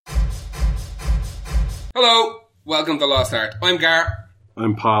Hello, welcome to Lost Art. I'm Gar.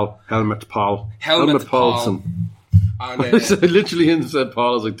 I'm Paul. Helmet Paul. Helmet Paulson. And, I literally said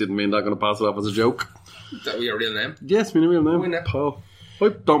Paul. I was like, didn't mean that. Going to pass it off as a joke. Is that your real name? Yes, my real name. Why not? Paul. I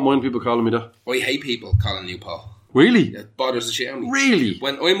don't mind people calling me that. I hate people calling you Paul. Really? It bothers the shit out of me. Really?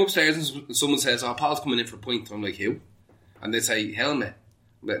 When I'm upstairs and someone says, "Oh, Paul's coming in for a pint," I'm like, "Who?" And they say, "Helmet."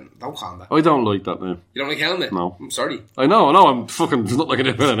 Then don't call him that. I don't like that name. You don't like Helmet? No. I'm sorry. I know. I'm fucking. It's not like I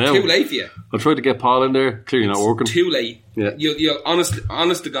did it now. Too late for you. I tried to get Paul in there. Clearly not working. Too late. Yeah. You'll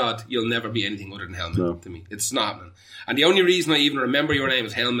honest to God, you'll never be anything other than Helmet to me. It's not, man. And the only reason I even remember your name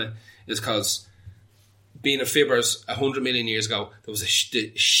as Helmet is because being a Fibbers 100 million years ago, there was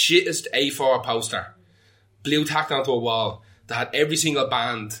the shittest A4 poster, blue tacked onto a wall, that had every single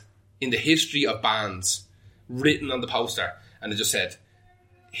band in the history of bands written on the poster, and it just said,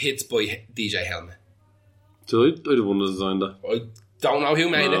 "Hits by DJ Helmet." So I'd have one that designed that. I don't know who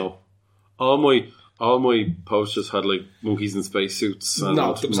made it. All my posters had like monkeys in spacesuits.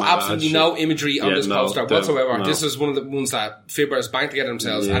 No, there was absolutely no imagery on this poster whatsoever. No. This was one of the ones that Fibbers banked together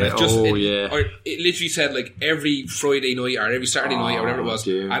themselves, and it just it literally said like every Friday night or every Saturday night or whatever it was,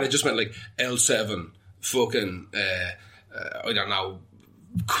 and it just went like L7, fucking I don't know,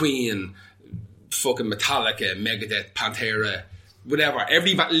 Queen, fucking Metallica, Megadeth, Pantera, whatever.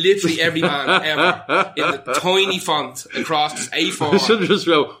 Literally every band ever in the tiny font across this A4. It should have just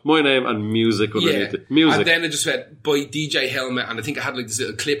wrote my name and music underneath it. Music. And then it just said by DJ Helmet, and I think it had like this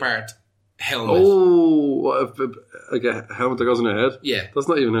little clip art helmet. Oh, like a helmet that goes in your head? Yeah. That's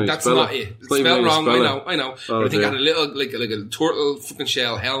not even how you That's spell not it. it. It's spelled wrong, I know. But I think it had a dear. little, like a turtle fucking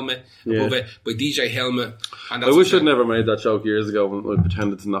shell helmet above it by DJ Helmet. And I wish I'd never made that joke years ago when I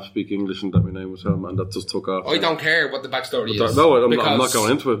pretended to not speak English and that my name was Helmet, and that just took off. I don't care what the backstory is. No, I'm not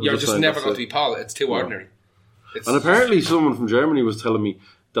going into it. You're just never going to be Paul. It's too ordinary. And apparently someone from Germany was telling me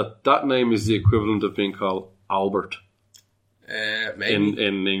that name is the equivalent of being called Albert. Maybe.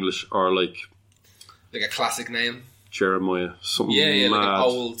 In English, or like a classic name. Jeremiah, something mad. Like an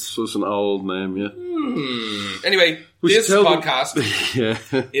old. So it's an old name, yeah. Anyway, this podcast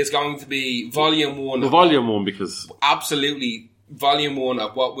is going to be volume 1. Volume 1, because absolutely volume 1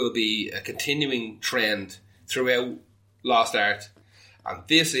 of what will be a continuing trend throughout Lost Art, and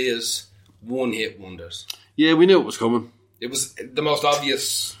this is one-hit wonders. Yeah, we knew it was coming. It was the most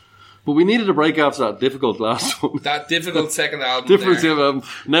obvious. But we needed a break after that difficult last one. That difficult second album. Difficult album.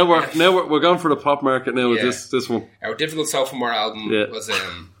 Now we're going for the pop market now with this one. Our difficult sophomore album it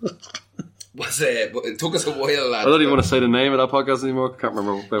took us a while. I don't even want to say the name of that podcast anymore. I can't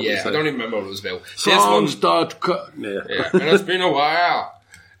remember what it was. I don't even remember what it was about. Songs.com. And it's been a while.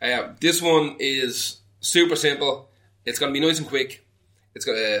 This one is super simple. It's going to be nice and quick. It's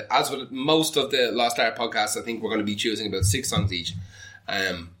going to, as with most of the Lost Art podcasts, I think we're going to be choosing about 6 songs each.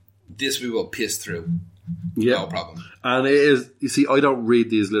 This we will piss through. Yeah. No problem. And it is, you see, I don't read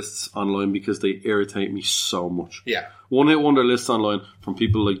these lists online because they irritate me so much. Yeah. One-hit wonder lists online from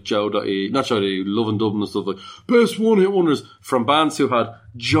people like not Joe.e, Love and Dublin and stuff like, best one-hit wonders from bands who had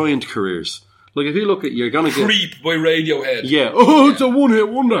giant careers. Like, if you look at, you're going to get... Creep by Radiohead. Yeah. It's a one-hit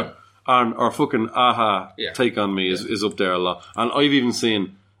wonder. And our fucking Aha Take On Me is up there a lot. And I've even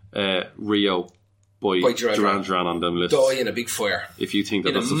seen Rio by Duran Duran on them lists. Die in a big fire. If you think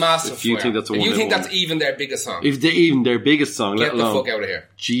that's a massive fire. If you think that's even their biggest song. If they're even their biggest song, get the fuck out of here.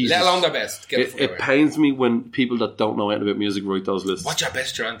 Jesus. Let alone their best. It pains me when people that don't know anything about music write those lists. What's your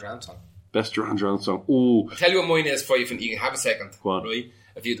best Duran Duran song? Best Duran Duran song? Ooh. I'll tell you what mine is for you. You can have a second. Go on. Right?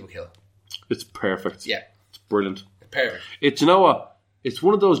 A View to a Kill. It's perfect. Yeah. It's brilliant. It's perfect. You know what? It's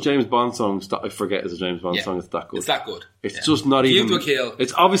one of those James Bond songs that I forget is a James Bond song. It's that good. It's that good. It's just not even... View to a Kill.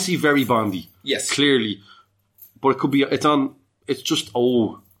 It's obviously very Bondy. Yes. Clearly. But it could be... It's just...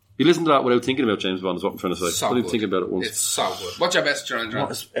 You listen to that without thinking about James Bond is what I'm trying to say. So I didn't think about it once. It's so good. What's your best Duran Duran?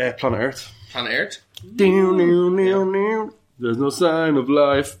 Planet Earth. Planet Earth? There's no sign of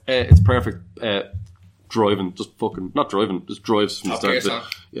life. It's perfect. Driving. Just fucking... Not driving. Just drives from the start to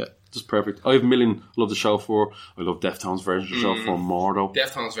yeah. Just perfect. I have a million. I love the Show 4. I love Deftones version of Show 4 more though.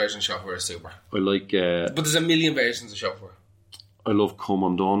 Deftones version of Show 4 is super. I like... but there's a million versions of Show 4. I love Come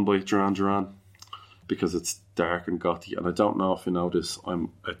Undone by Duran Duran because it's dark and gothy, and I don't know if you know this,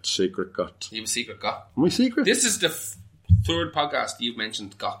 I'm a secret goth. You have a secret goth? Am I secret? This is the third podcast you've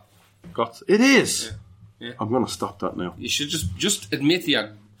mentioned goth. Goth? It is? Yeah. I'm going to stop that now. You should just admit to your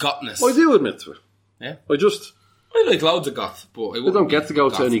gothness. I do admit to it. Yeah? I like loads of goth, but I don't get to go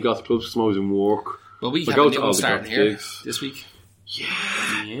to any goth clubs because I'm always in work. Well, we have a new one starting here this week.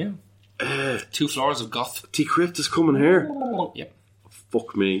 Yeah. 2 floors of goth. T Crypt is coming here. Yep.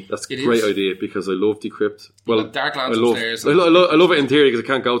 fuck me. That's a great idea because I love Decrypt. Well, Darklands upstairs. I love it in theory because I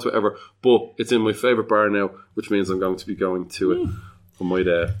can't go to it ever, but it's in my favourite bar now, which means I'm going to be going to it. I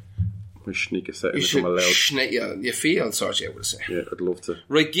might sneak a set in if I'm allowed. You feel sort of, I would say. Yeah, I'd love to.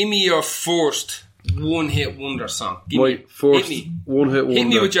 Right, give me your first one-hit wonder song. First one-hit wonder. Hit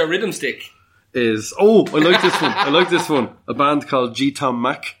me with your rhythm stick. Is I like this one. A band called G-Tom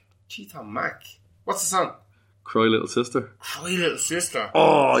Mac. G-Tom Mac. What's the song? Cry Little Sister. Cry Little Sister.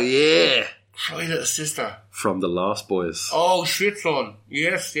 Oh yeah. Cry Little Sister. From the Lost Boys. Oh shit, son.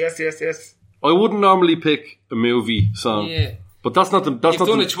 Yes. I wouldn't normally pick a movie song. Yeah. But that's not the. You've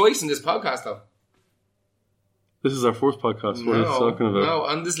done a choice in this podcast, though. This is our first podcast. What are you talking about? No,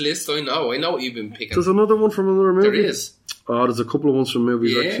 on this list, I know what you've been picking. There's another one from another movie. There is. Oh, there's a couple of ones from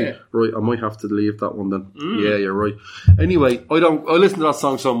movies actually. Right, I might have to leave that one then. Yeah, you're right. Anyway, I listen to that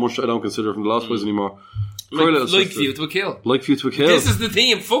song so much I don't consider it from the Lost Boys anymore. Like View to a Kill. Like View to a Kill. This is the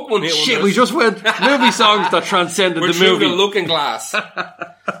theme. Fuck one hit. Shit, we just went movie songs that transcended the movie. We're through the Looking Glass.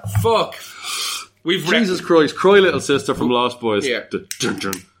 Fuck. Jesus Christ, Cry Little Sister from Lost Boys. Yeah.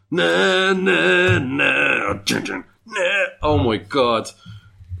 Na, na, na, na. Oh my god.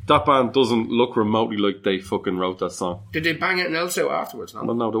 That band doesn't look remotely like they fucking wrote that song. Did they bang anything else out afterwards? No?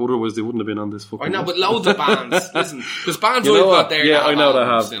 Well, no, otherwise they wouldn't have been on this fucking I know, but loads of bands. Listen, there's bands I've got there. Yeah, I know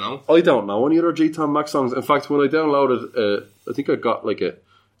albums, they have. I don't know any other G-Tom Mac songs. In fact, when I downloaded, I think I got like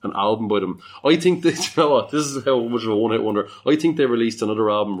an album by them. I think this is how much of a one-hit wonder. I think they released another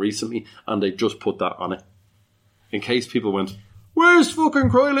album recently and they just put that on it. In case people went, where's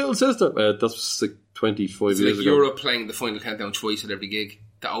fucking Cry Little Sister? That's like 25 years ago. Europe playing the Final Countdown twice at every gig.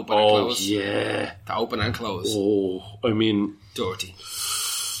 To open and close. Yeah. To open and close. Oh, I mean... Dirty.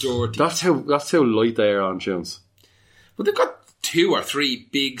 That's how light they are on tunes. But they've got 2 or 3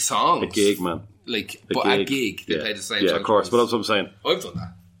 big songs. A gig, man. A gig. They play the same song. Yeah, of course. But that's what I'm saying. I've done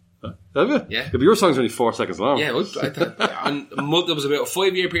that. Have you? Yeah. But your song's only 4 seconds long. Yeah, and there was about a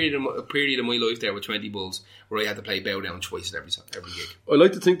 5-year period in my life there with 20 Bulls where I had to play Bow Down twice at every gig. I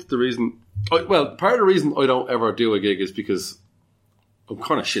like to think that the reason... part of the reason I don't ever do a gig is because I'm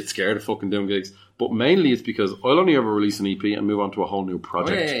kind of shit scared of fucking doing gigs. But mainly it's because I'll only ever release an EP and move on to a whole new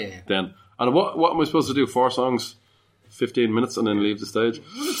project then. And what am I supposed to do? 4 songs, 15 minutes and then leave the stage?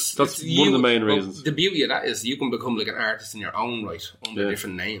 That's one of the main reasons. The beauty of that is you can become like an artist in your own right under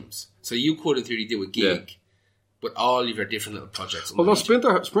different names. So you could in theory do a gig with all of your different little projects. Although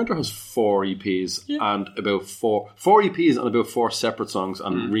Sprinter has 4 EPs and about 4 EPs and about 4 separate songs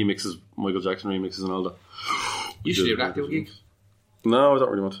and remixes, Michael Jackson remixes and all that. You should do a gig. No, I don't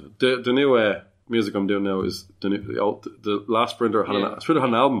really want to. The new music I'm doing now is the last Sprinter had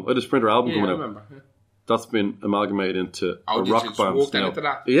an album. I had a Sprinter album coming out. I remember. Yeah. That's been amalgamated into a rock band now. Into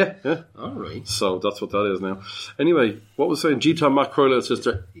that? Yeah. All right. So that's what that is now. Anyway, what was saying? G-Tom Mac, Cry Little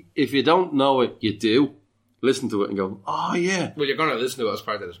Sister. If you don't know it, you do. Listen to it and go, oh yeah. Well, you're going to listen to it as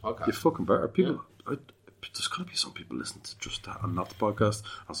part of this podcast. You fucking better. People, there's going to be some people listening to just that and not the podcast,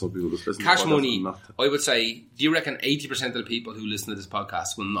 and some people just listen Cash to the podcast Money, and not I would say, do you reckon 80% of the people who listen to this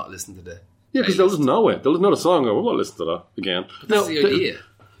podcast will not listen to the Yeah, because they'll just know it. They'll just know the song and go, we'll not listen to that again. But that's the idea.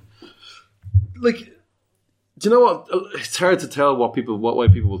 Do you know what? It's hard to tell what way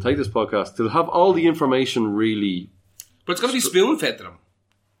people will take this podcast. They'll have all the information really... But it's going to be spoon-fed to them.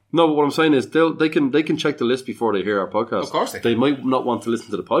 No, but what I'm saying is they can check the list before they hear our podcast. Of course they might not want to listen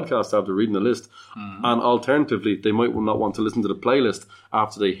to the podcast after reading the list. Mm-hmm. And alternatively, they might not want to listen to the playlist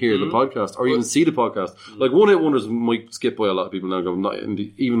after they hear the podcast or even see the podcast. Like One Hit Wonders might skip by a lot of people now and go, I'm not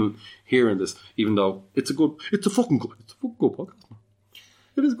even hearing this, even though it's a fucking good podcast, man.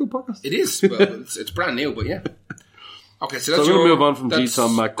 It is a good podcast. It is. Well, it's brand new, but yeah. Okay, so that's we're going to move on from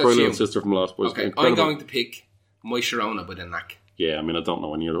G-Tom Mac, Cry Little Sister from Lost Boys. Okay, I'm going to pick My Sharona by the Knack. Yeah, I mean, I don't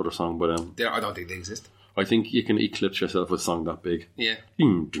know any other song, but I don't think they exist. I think you can eclipse yourself with a song that big. Yeah.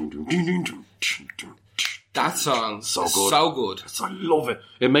 That song so is good. So good. I love it.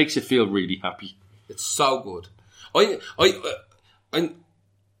 It makes you feel really happy. It's so good. I've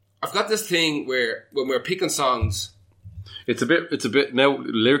got this thing where when we're picking songs, it's a bit now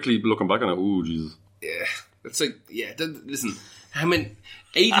lyrically looking back on it. Oh Jesus. Yeah, it's like listen. I mean,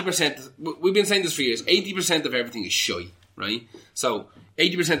 80%. We've been saying this for years. 80% of everything is shy. Right? So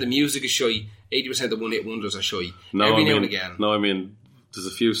 80% of music is shy, 80% of One Hit Wonders are shy. Now and again. No, I mean, there's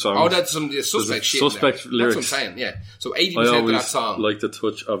a few songs. Oh, that's some suspect shit. Suspect lyrics. That's what I'm saying, yeah. So 80% of that song. I like the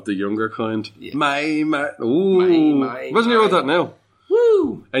touch of the younger kind. Yeah. Ooh. Imagine you wrote that now.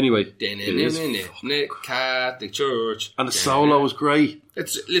 Woo! Anyway. Catholic Church. And the solo was great.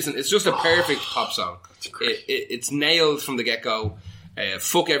 It's just a perfect pop song. It's nailed from the get-go.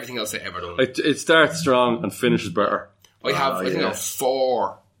 Fuck everything else they ever done. It starts strong and finishes better. I have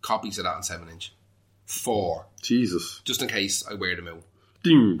 4 copies of that on 7-inch. 4. Jesus. Just in case I wear them out.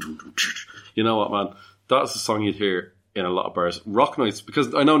 You know what, man? That's a song you'd hear in a lot of bars. Rock nights,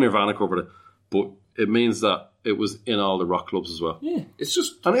 because I know Nirvana covered it, but it means that it was in all the rock clubs as well. Yeah, it's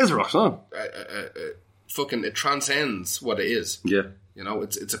just... And it is a rock song. Fucking, it transcends what it is. Yeah. You know,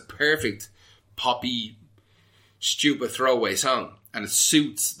 it's a perfect poppy, stupid throwaway song. And it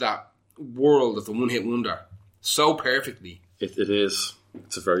suits that world of the one-hit wonder so perfectly. It is.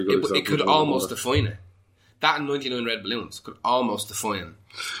 It's a very good example. It could almost define it. That and 99 Red Balloons could almost define.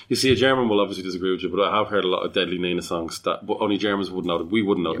 You see, a German will obviously disagree with you, but I have heard a lot of Deadly Nina songs that, but only Germans would know them. We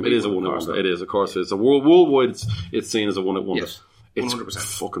wouldn't know them. It is a one-hit wonder. It is, of course. It's a worldwide. It's seen as a one-hit wonder. Yes, 100%.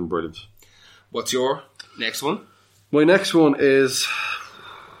 It's fucking brilliant. What's your next one? My next one is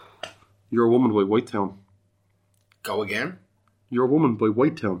 "You're a Woman" by Whitetown. Go again. "You're a Woman" by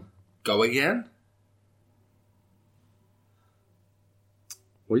Whitetown. Go again.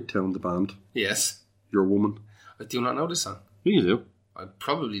 Whitetown, the band. Yes. "You're a Woman." I do not know this song. You do. I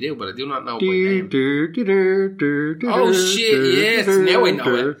probably do, but I do not know by name. Oh shit! Yes, now I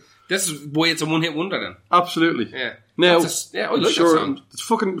know it. This is why it's a one-hit wonder then. Absolutely. Yeah. Now, I like that song. It's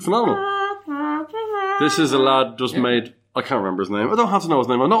fucking phenomenal. This is a lad just made... I can't remember his name. I don't have to know his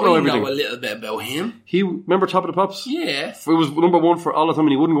name. I don't know everything. I know a little bit about him. Remember Top of the Pops? Yeah. It was number 1 for all the time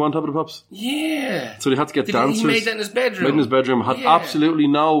and he wouldn't go on Top of the Pops. Yeah. So they had to get dancers. He made that in his bedroom. Made in his bedroom. Had absolutely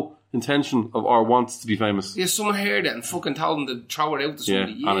no intention of or wants to be famous. Yeah, someone heard it and fucking told him to throw it out to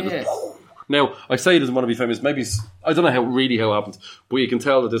somebody. Yeah. Now, I say he doesn't want to be famous. Maybe, I don't know how it happens, but you can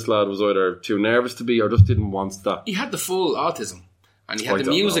tell that this lad was either too nervous to be or just didn't want that. He had the full autism. And he had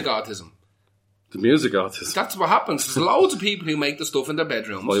the music autism. The music autism. That's what happens. There's loads of people who make the stuff in their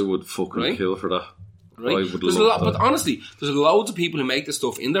bedrooms. I would fucking kill for that. Right? I would love that. But honestly, there's loads of people who make the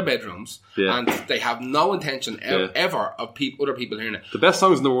stuff in their bedrooms and they have no intention ever of other people hearing it. The best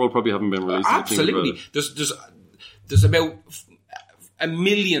songs in the world probably haven't been released. Absolutely. There's about 1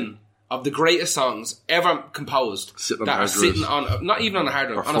 million of the greatest songs ever composed sitting on not even on a hard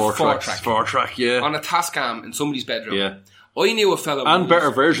drive, on a 4-track. 4-track, yeah. On a Tascam in somebody's bedroom. Yeah. I knew a fellow... And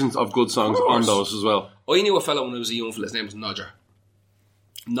better versions of good songs on those as well. I knew a fellow when I was a young fella. His name was Nodger.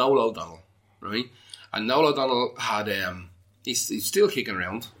 Noel O'Donnell, right? And Noel O'Donnell had... he's still kicking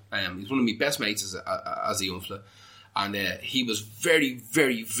around. He's one of my best mates as a young fella. And he was very,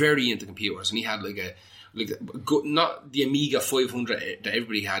 very, very into computers. And he had not the Amiga 500 that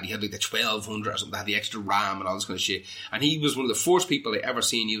everybody had. He had like the 1200 or something that had the extra RAM and all this kind of shit. And he was one of the first people I ever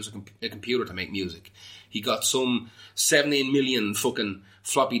seen use a computer to make music. He got some 17 million fucking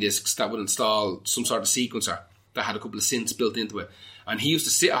floppy disks that would install some sort of sequencer that had a couple of synths built into it. And he used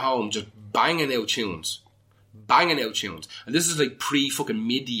to sit at home just banging out tunes. And this is like pre-fucking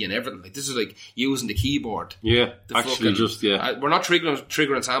MIDI and everything. Like this is like using the keyboard. Yeah, actually we're not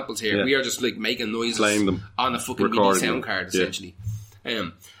triggering samples here. Yeah. We are just like making noises on a fucking MIDI sound card, essentially. Yeah.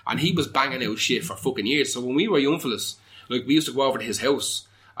 And he was banging out shit for fucking years. So when we were young fellas, like we used to go over to his house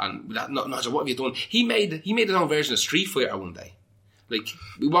and not what have you done? He made his own version of Street Fighter one day. Like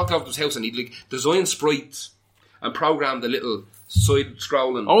we walked over to his house and he'd like design sprites and programmed the little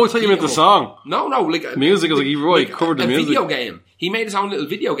side-scrolling... Oh, I thought you meant the song. No, like... Music is like he covered the music. A video game. He made his own little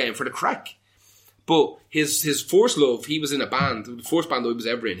video game for the crack. But his first love, he was in a band. The first band I was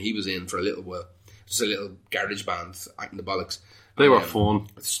ever in, he was in for a little while. Just a little garage band, acting the bollocks. They were fun.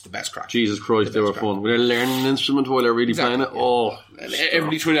 It's the best crack. Jesus Christ, they were fun. They're learning an instrument while they're really playing it. Yeah. Oh, and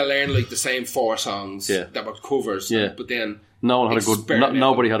everybody trying to learn like the same 4 songs that were covers. Yeah. But then...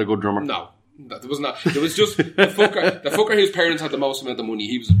 Nobody had a good drummer. No. There was not. There was just the fucker whose parents had the most amount of money.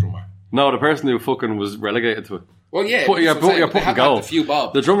 He was a drummer. No, the person who fucking was relegated to it. Well, yeah, you're putting goal. The few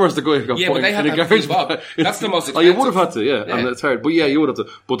bob. The drummer's the guy who got put but they had the few bob. That's the most expensive. Oh, you would have had to, yeah. And it's hard. But yeah, you would have to.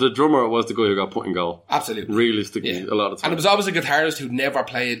 But the drummer was the guy who got put in goal. Absolutely. Realistically, a lot of time. And it was always a guitarist who never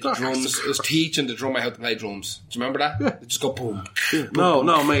played drums. It was teaching the drummer how to play drums. Do you remember that? Yeah. It just go boom. Yeah.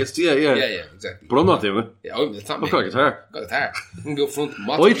 No, mate. It's, yeah, exactly. But I'm not doing it. Yeah, it's not me. I've got a guitar. I've got a guitar. You can go front and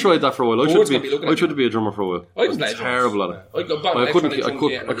watch. I tried that for a while. I tried to be a drummer for a while. I was terrible at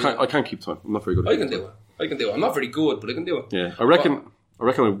it. I can't keep time. I'm not very good at it. I can do it. I'm not very good, but I can do it. Yeah, I reckon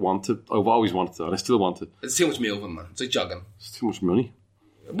I want to. I've always wanted to, and I still want it. It's too much moving, man. It's like jogging. It's too much money.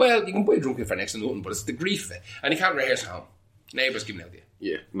 Well, you can buy a drum kit for next to nothing, but it's the grief of it. And you can't rehearse at home. Neighbours giving out to you.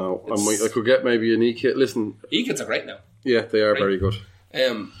 Yeah, no. I could get maybe an E-kit. Listen. E-kits are great now. Yeah, they are very good.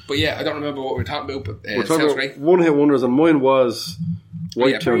 But yeah, I don't remember what we were talking about, but we're talking about great. One-hit wonders, and mine was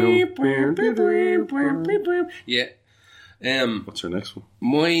Whitetown. Yeah. What's your next one?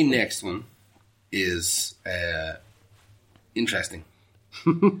 My next one is interesting.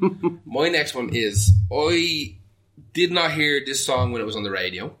 My next one is, I did not hear this song when it was on the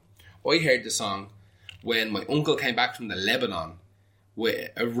radio. I heard this song when my uncle came back from the Lebanon with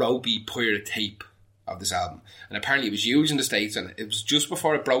a ropey pirate tape of this album. And apparently it was huge in the States, and it was just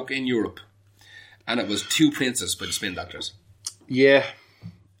before it broke in Europe. And it was Two Princes by the Spin Doctors. Yeah.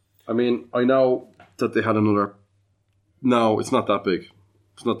 I mean, I know that they had another... No, it's not that big.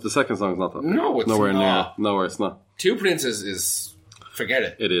 It's not. The second song's not that big. No, it's nowhere not. near. Nowhere, it's not. Two Princes is... Forget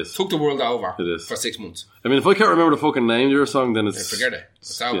it. It is. Took the world over It is. for 6 months. I mean, if I can't remember the fucking name of your song, then it's... Forget it.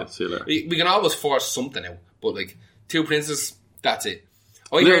 It's over. Yeah, see you later. We can always force something out, but like Two Princes, that's it.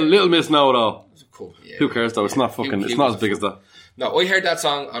 Little Miss Know-It-All. Cool. Yeah. Who cares though? It's not fucking... It's not as big as that. No, I heard that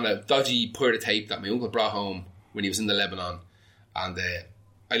song on a dodgy pirate tape that my uncle brought home when he was in the Lebanon, and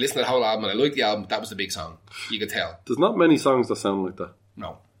I listened to the whole album and I liked the album. That was the big song. You could tell. There's not many songs that sound like that.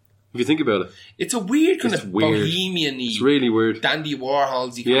 No. If you think about it. It's a weird kind of bohemian-y, it's really weird. Dandy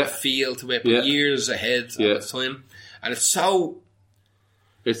Warhols-y kind of feel to it, but years ahead of its time. And it's so...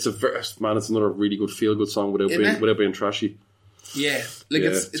 It's it's another really good feel-good song without being trashy. Yeah. Like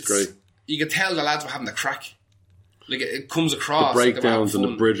it's great. You could tell the lads were having the crack. Like it comes across. The breakdowns and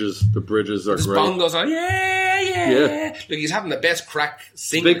the bridges are great. His bongos on, yeah. Like he's having the best crack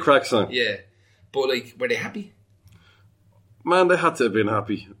singing. Big crack song. Yeah. But like, were they happy? Man, they had to have been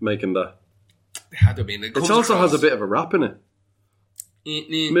happy making that. They had to have been. It also has a bit of a rap in it.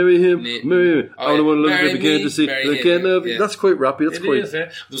 Marry him. I don't want to look again to see again. That's quite rappy.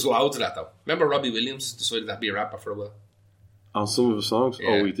 There's loads of that though. Remember Robbie Williams decided to be a rapper for a while? On some of the songs? Yeah.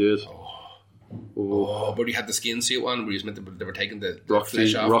 Oh, he did. But he had the skin suit on where he was meant to, they were taking the Rock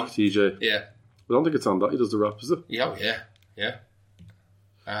flesh off. Rock TJ. Yeah. I don't think it's on that. He does the rap, is it? Yeah.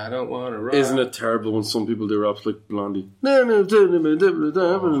 I don't want to rap. Isn't it terrible when some people do raps like Blondie? No, don't do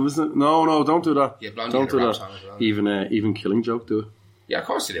that. Yeah, Blondie don't do that. Song as well. Even Killing Joke do it. Yeah, of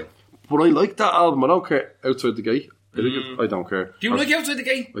course they do. But I like that album. I don't care. Outside the Gate. I don't care. Do you like Outside the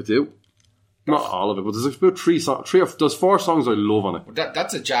Gate? I do. Not all of it, but there's about there's 4 songs I love on it. But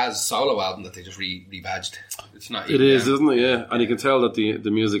that's a jazz solo album that they just rebadged. It's not. It is, isn't it? Yeah, and you can tell that the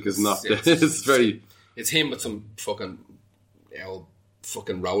music is not. It's very. It's him with some fucking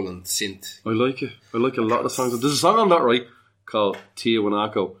Roland synth. I like it. I like a lot of songs. There's a song on that right called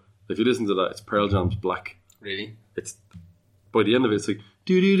Tiahuanaco. If you listen to that, it's Pearl Jam's Black. Really? It's by the end of it, it's like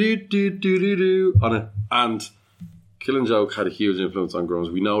do do do do do do do on it and. Killing Joke had a huge influence on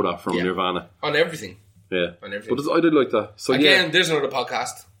grunge. We know that from Nirvana. On everything. Yeah. On everything. But I did like that. So again, there's another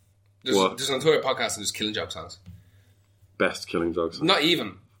podcast. There's an entire podcast and there's Killing Joke songs. Best Killing Joke songs. Not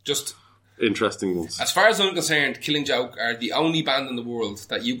even. Just... interesting ones. As far as I'm concerned, Killing Joke are the only band in the world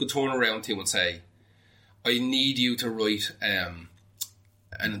that you could turn around to and say, I need you to write an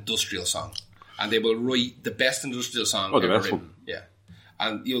industrial song. And they will write the best industrial song ever written. One. Yeah.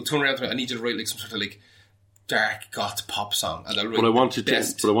 And you'll turn around to me, I need you to write like some sort of like dark goth pop song, and but I want you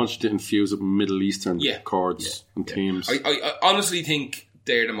to infuse it with Middle Eastern chords and themes. I honestly think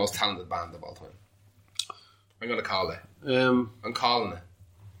they're the most talented band of all time. I'm going to call it. I'm calling it.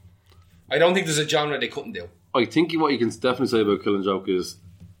 I don't think there's a genre they couldn't do. I think what you can definitely say about Killing Joke is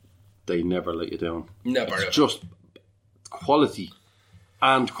they never let you down. Never. It's just quality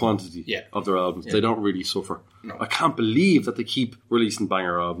and quantity of their albums. They don't really suffer. No. I can't believe that they keep releasing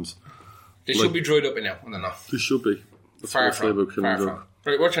banger albums. They should be dried up by now, and they're not. They should be. That's far from.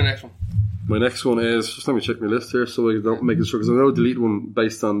 Right, what's your next one? My next one is, just let me check my list here so I don't make it sure, because I know I delete one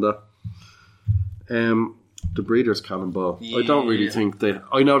based on that. The Breeders' Cannonball. Yeah. I don't really think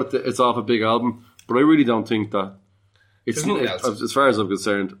I know that it's off a big album, but I really don't think that it's as far as I'm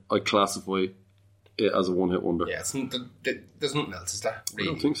concerned, I classify it as a one-hit wonder. Yeah, there's nothing else, is there? Really?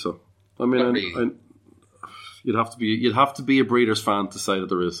 I don't think so. I mean, you'd have to be a Breeders fan to say that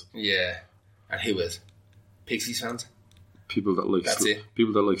there is. Yeah. And who is? Pixies fans? People that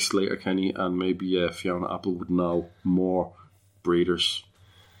like Slater Kenny and maybe Fiona Apple would know more Breeders.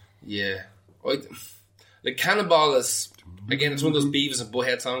 Yeah. Like Cannonball is, again, it's one of those Beavis and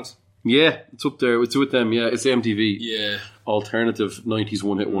Butthead songs. Yeah, it's up there. It's with them, yeah. It's MTV. Yeah. Alternative 90s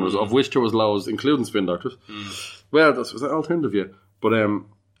one-hit wonders, of which there was loads, including Spin Doctors. Well, was that alternative, yeah. But,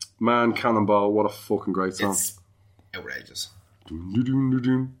 man, Cannonball, what a fucking great song. It's outrageous.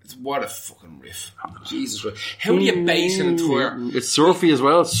 It's what a fucking riff. Jesus Christ. How do you bass an entire... It's surfy as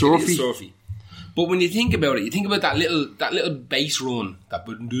well. It's surfy. It is surfy. But when you think about it, you think about that little bass run, that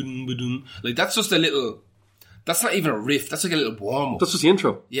like that's just a little... That's not even a riff. That's like a little warm-up. That's just the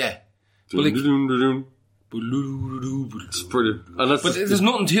intro. Yeah. But like... It's brilliant. But there's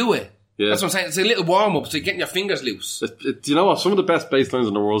nothing to it. Yeah. That's what I'm saying. It's a little warm-up, so you're getting your fingers loose. You know what? Some of the best bass lines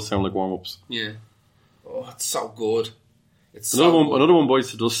in the world sound like warm-ups. Yeah. Oh, it's so good. Another one,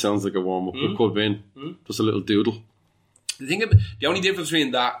 Boys, that does sounds like a warm-up. It could have been just a little doodle. The only difference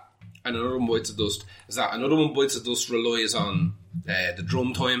between that and Another One Bites the Dust is that Another One Bites the Dust relies on the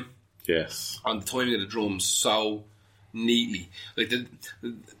drum time. Yes. On the timing of the drums so neatly. Like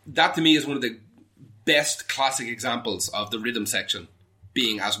that to me is one of the best classic examples of the rhythm section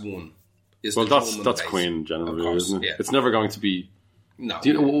being as one. Well, that's Queen generally, isn't it? Yeah. It's never going to be. No.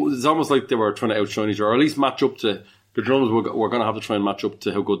 It's almost like they were trying to outshine each other, or at least match up to. The drums were going to have to try and match up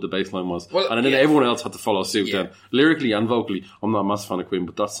to how good the bass line was. Well, and then everyone else had to follow suit then. Lyrically and vocally, I'm not a massive fan of Queen,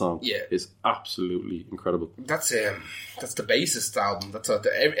 but that song is absolutely incredible. That's the bassist album. That's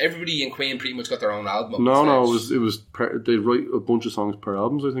everybody in Queen pretty much got their own album. No, it was they write a bunch of songs per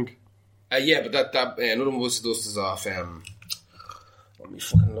albums, I think. But that Another One Bites the Dust is off My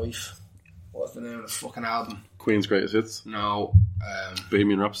Fucking Life. What's the name of the fucking album? Queen's Greatest Hits? No.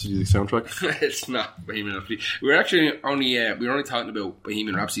 Bohemian Rhapsody, the soundtrack? It's not Bohemian Rhapsody. We were actually only talking about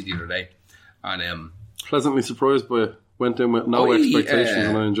Bohemian Rhapsody the other day. And pleasantly surprised by it. Went in with no expectations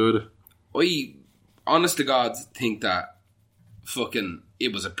and I enjoyed it. I, honest to God, think that fucking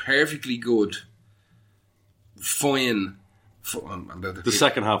it was a perfectly good, fine... The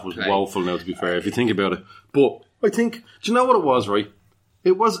second half was woeful now, to be fair, if you think about it. But I think, do you know what it was, right?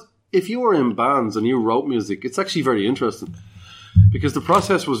 It was, if you were in bands and you wrote music, it's actually very interesting. Because the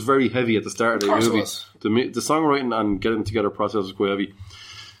process was very heavy at the start of the movie. The songwriting and getting together process was quite heavy.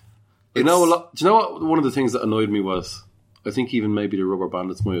 Do you know what one of the things that annoyed me was, I think even maybe the Rubber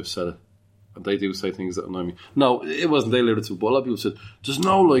Bandits might have said it. And they do say things that annoy me. No, it wasn't they alluded to, but a lot of people said, there's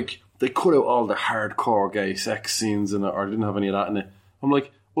no, like, they cut out all the hardcore gay sex scenes in it, or they didn't have any of that in it. I'm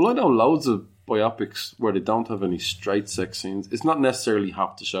like, well, I know loads of biopics where they don't have any straight sex scenes. It's not necessarily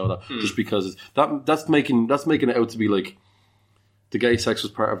have to show that just because that's making it out to be like the gay sex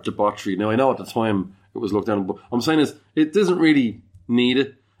was part of debauchery. Now I know at the time it was looked down, but I'm saying is it doesn't really need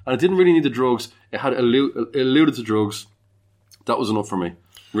it, and it didn't really need the drugs. It had alluded to drugs. That was enough for me,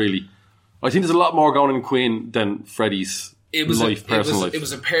 really. I think there's a lot more going on in Queen than Freddie's personal life. It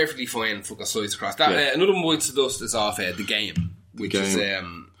was a perfectly fine fucking slice across. Another One Bites the Dust is off The Game, which is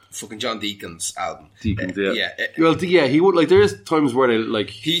fucking John Deacon's album. Deacon, he would, like, there is times where they, like...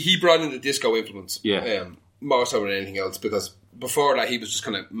 He brought in the disco influence. Yeah. More so than anything else, because before that he was just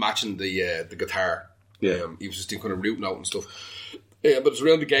kind of matching the guitar. Yeah. He was just doing kind of root note and stuff. But it's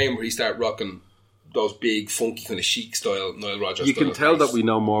around The Game where he started rocking those big, funky, kind of chic style Nile Rodgers. You can tell that we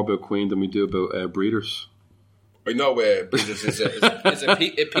know more about Queen than we do about Breeders. I know Breeders is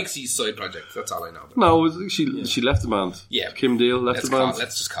a Pixies side project. That's all I know. No, she left the band. Yeah. Kim Deal left the band.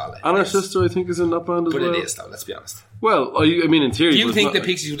 Let's just call it. And her sister, I think, is in that band as well. But it is, though, let's be honest. Well, I mean, in theory... Do you think the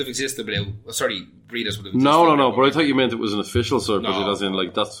Pixies would have existed without... Breeders would have existed? No, but I thought you meant it was an official side project, as in,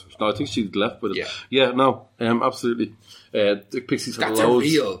 like, that's... No, I think she left with it. Yeah, no, absolutely. The Pixies have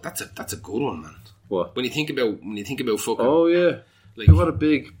loads... That's a good one, man. What? When you think about fucking... Oh, yeah. Like, who had a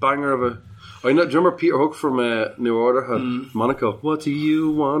big banger of a... I know. Do you remember Peter Hook from New Order had Monaco? What do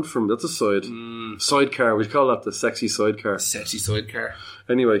you want from... That's a side. Sidecar. We call that the sexy sidecar. Sexy sidecar.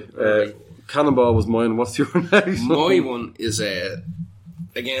 Anyway, Cannonball was mine. What's your next? My one is,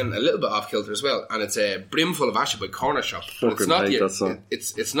 again, a little bit off kilter as well. And it's Brimful of Ashes by Corner Shop. Fucking hate that song.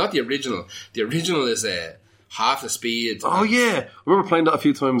 It's not the original. The original is Half the Speed. Oh, yeah. I remember playing that a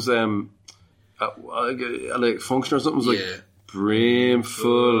few times at like function or something. It was like...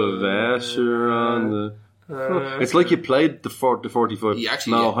 Brimful of Asher on the... it's like you played the 45.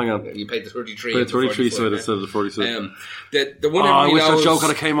 Hang on. You played the 33. Played the 33 side instead of the 46. The one I wish that joke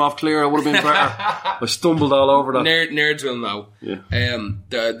had came off clear. It would have been better. I stumbled all over that. Nerds will know. Yeah.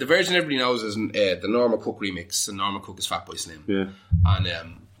 The version everybody knows is the Norma Cook remix, and Norma Cook is Fatboy Slim. Yeah.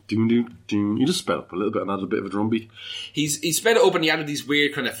 And... You just sped up a little bit and added a bit of a drum beat. He sped it up and he added these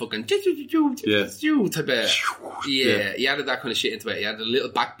weird kind of fucking type of he added that kind of shit into it. He added a little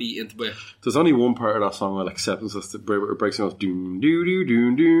backbeat into it. There's only one part of that song I'll accept, that's it breaks down doom doom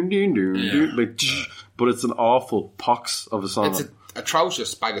doom doom doom doom, but it's an awful pox of a song. It's an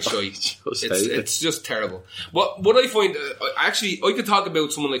atrocious bag of shite. It's just terrible. What I find I could talk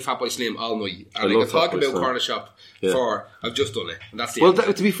about someone like Fatboy Slim all night, and I could talk about Corner Shop for I've just done it, and that's the end.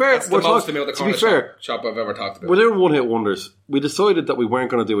 To be fair, that's the most amount of Corner Shop I've ever talked about. Well, they're one hit wonders. We decided that we weren't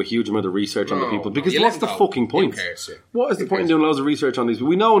going to do a huge amount of research on the people, because what's the fucking point? What is the point in doing loads of research on these?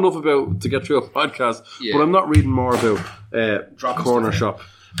 We know enough about to get through a podcast, but I'm not reading more about Corner Shop.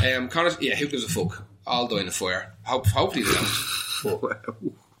 Who gives a fuck? I'll die in a fire. Hopefully they don't.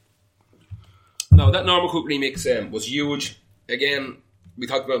 No, that Norma Cook remix was huge. Again, we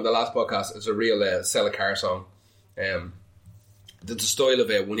talked about it in the last podcast. It's a real sell a car song. The style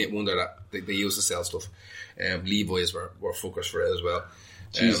of One Hit Wonder that they used to sell stuff. Levi's were fuckers for it as well.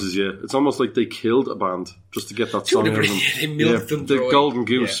 Jesus, yeah. It's almost like they killed a band just to get that song out of them. They milked them The dry. Golden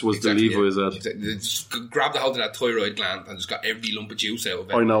Goose was exactly, the Levi's ad. Exactly. They just grabbed the hold of that thyroid gland and just got every lump of juice out of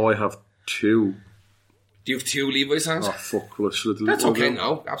it. I know, I have 2. Do you have 2 Levi songs? Oh, fuck. Well, I should have That's okay,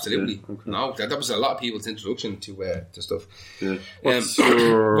 no, absolutely. Yeah, okay. No, that was a lot of people's introduction to stuff. Yeah. What's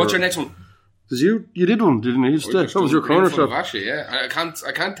your next one? Because you did one, didn't you? That was your corner shop. Actually, yeah. I can't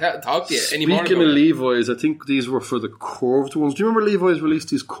talk to you anymore. Speaking of Levi's, I think these were for the curved ones. Do you remember Levi's released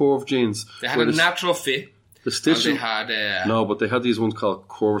these curved jeans? They had a natural fit. The stitching. They had no, but they had these ones called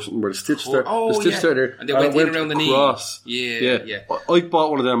curves where the stitch there. Oh, the stitch there, and they went in around the knee. Across. Yeah. I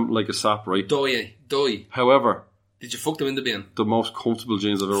bought one of them like a sap, right? Die. However, did you fuck them in the bin? the most comfortable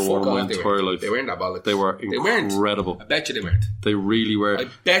jeans I've ever worn in my entire life. They weren't that bollocks. They were incredible. I bet you they weren't. They really were. I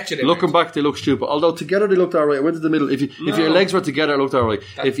bet you they Looking weren't. back, they look stupid. Although together they looked alright. I went to the middle. If your legs were together, it looked alright.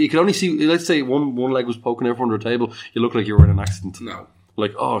 If you could only see, let's say one leg was poking out from under a table, you looked like you were in an accident. No.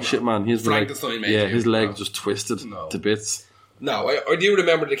 Like, shit, man, his leg. His leg just twisted to bits. No, I do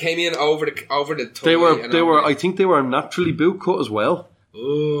remember they came in over the toe. They were. I think they were naturally boot cut as well.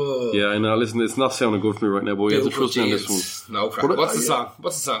 Oh. Yeah, I know. Listen, it's not sounding good for me right now, but we have to trust me on this one. No crap. What's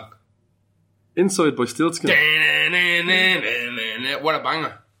the song? Inside by Stiltskin. What a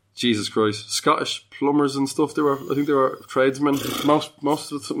banger! Jesus Christ, Scottish plumbers and stuff. I think they were tradesmen.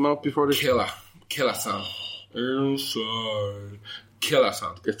 Most of them out before they killer song. Inside, killer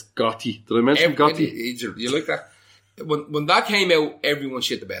song. It's Gotti. Did I mention Gotti? You like that? When that came out, everyone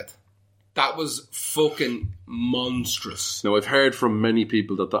shit the bed. That was fucking monstrous. Now, I've heard from many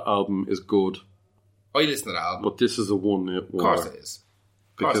people that the album is good. I listen to that album. But this is a one-hit wonder. Of course it is.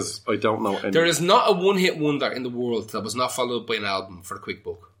 Because I don't know any. There is not a one-hit wonder in the world that was not followed by an album for a quick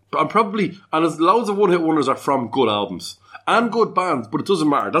book. And there's loads of one-hit wonders are from good albums. And good bands, but it doesn't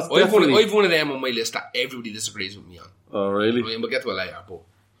matter. I've one of them on my list that everybody disagrees with me on. Oh, really? I mean, we'll get to it later, but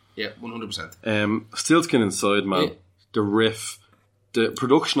yeah, 100%. Stiltskin Inside, man. Yeah. The riff. The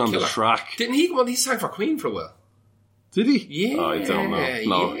production on the track. Didn't he sang for Queen for a while? Did he? Yeah. Oh, I don't know.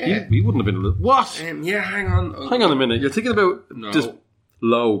 No, he wouldn't have been. What? Yeah, hang on. Hang on a minute. You're thinking about just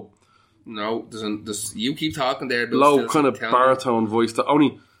low. No, you keep talking there. Low kind of baritone voice that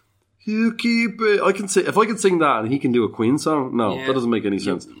only you keep it. I can say if I can sing that and he can do a Queen song. No, that doesn't make any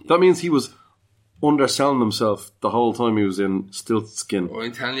sense. That means he was underselling himself the whole time he was in Stiltskin.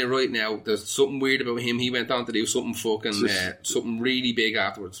 I'm telling you right now, there's something weird about him. He went on to do something something really big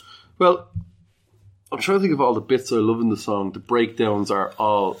afterwards. Well, I'm trying to think of all the bits I love in the song. The breakdowns are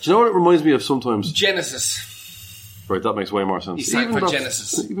all. Do you know what it reminds me of sometimes? Genesis. Right, that makes way more sense. He sang for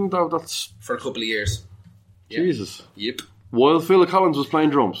Genesis. Even though that's for a couple of years. Jesus. Yep. While Phil Collins was playing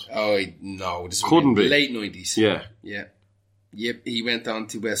drums. Oh no, this couldn't be late 90s. Yeah. Yep, he went on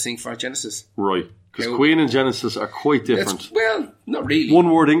to sing for Genesis. Right, because Queen and Genesis are quite different. Well, not really. One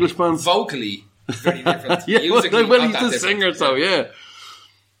word English bands. Vocally, very different. Well, he's the singer, so yeah.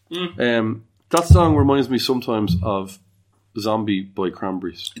 That song reminds me sometimes of Zombie by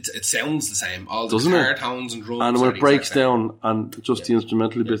Cranberries. It sounds the same. All the guitar tones and drums. And when it breaks down and just the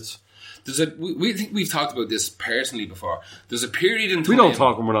instrumental bits. We think we've talked about this personally before. There's a period in time. We don't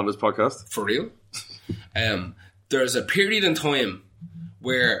talk when we're on this podcast. For real? There's a period in time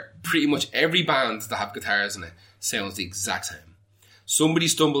where pretty much every band that have guitars in it sounds the exact same. Somebody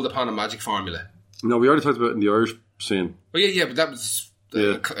stumbled upon a magic formula. No, we already talked about it in the Irish scene. Oh yeah, but that was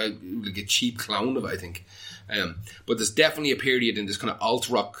like a cheap clone of it, I think. But there's definitely a period in this kind of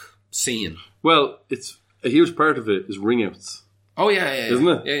alt-rock scene. Well, it's a huge part of it is ring-outs. Oh yeah. Isn't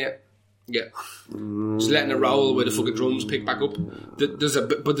it? Yeah. Just letting it roll where the fucking drums pick back up. There's a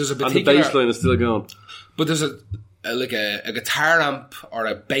particular... And the bass line is still going. But there's a guitar amp or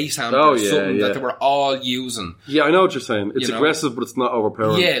a bass amp or something that they were all using. Yeah, I know what you're saying. It's aggressive, but it's not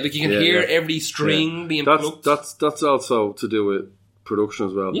overpowering. Yeah, like you can hear every string being plucked. That's also to do with production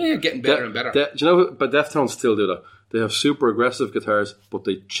as well. Yeah, getting better and better. Do you know, but Deftones still do that. They have super aggressive guitars, but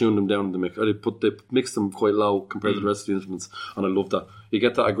they tune them down in the mix. Or they mix them quite low compared to the rest of the instruments, and I love that. You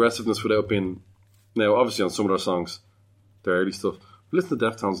get that aggressiveness without being... Now, obviously on some of their songs, their early stuff, listen to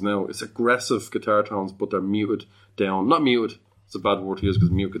Deftones now, it's aggressive guitar tones, but they're muted down. Not muted, it's a bad word to use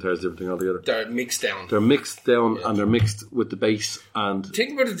because mute guitar is a different thing altogether. They're mixed down. They're mixed down and they're mixed with the bass and...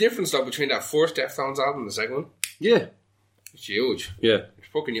 Think about the difference though between that first Deftones album and the second one. Yeah. It's huge. Yeah.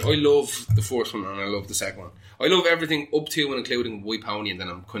 I love the first one and I love the second one. I love everything up to and including White Pony, and then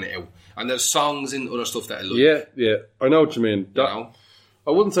I'm kind of out. And there's songs and other stuff that I love. Yeah. I know what you mean. I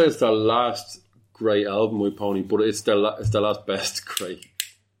wouldn't say it's their last great album, White Pony, but it's their last best great.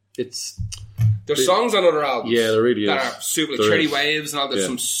 It's There's songs on other albums. Yeah, there really that is. are super, like There Cherry is. Waves and all. There's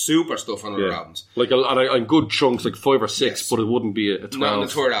some super stuff on other albums. Like a good chunks, like 5 or 6, but it wouldn't be a 12. Not on the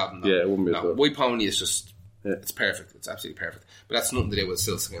third album. No. Yeah, it wouldn't be a 12. White Pony is just, it's perfect. It's absolutely perfect. But that's nothing to do with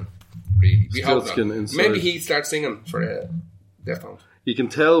Stillskin. Really. We hope not. Inside. Maybe he'd start singing for Deftones. You can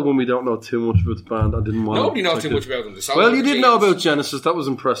tell when we don't know too much about the band. I didn't want Nobody knows too much about them. Well, you did know about Genesis. That was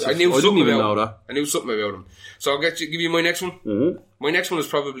impressive. I knew didn't even know that. I knew something about them. So I'll give you my next one. Mm-hmm. My next one is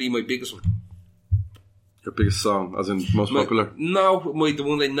probably my biggest one. Your biggest song, as in most popular? No, the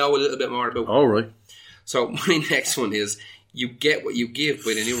one I know a little bit more about. All right. So my next one is You Get What You Give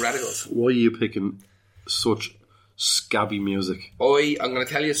by the New Radicals. Why are you picking such scabby music? I'm going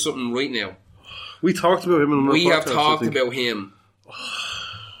to tell you something right now. We talked about him in another podcast. We have talked about him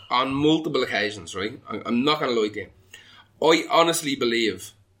on multiple occasions, right? I'm not going to lie to you. I honestly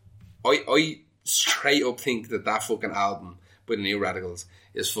believe, I straight up think that fucking album by the New Radicals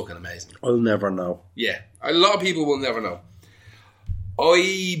is fucking amazing. I'll never know. Yeah. A lot of people will never know.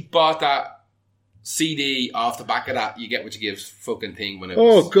 I bought that CD off the back of that You Get What You Give fucking thing when it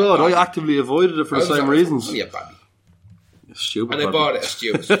was... Oh, God. I actively avoided it for the same reasons. Yeah, babby. Stupid. And I bought it, a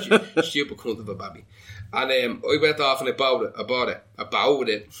stupid cunt of a babby. And I went off and I bought it. I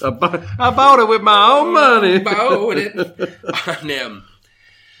bought it with my own money. Bought it. And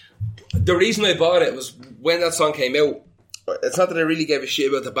the reason I bought it was when that song came out. It's not that I really gave a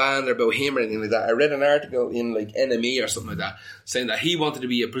shit about the band or about him or anything like that. I read an article in like NME or something like that saying that he wanted to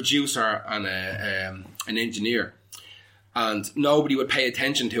be a producer and an engineer, and nobody would pay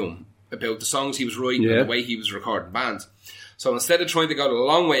attention to him about the songs he was writing and the way he was recording bands. So instead of trying to go the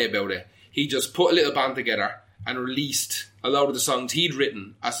long way about it, he just put a little band together and released a lot of the songs he'd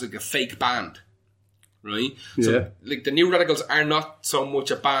written as like a fake band, right? So like the New Radicals are not so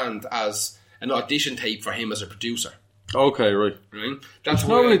much a band as an audition tape for him as a producer. Okay, right. That's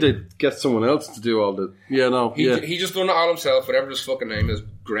why normally they get someone else to do all the... Yeah, no. He just done it all himself, whatever his fucking name is,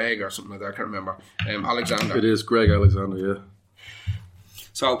 Greg or something like that, I can't remember. Alexander. It is Greg Alexander, yeah.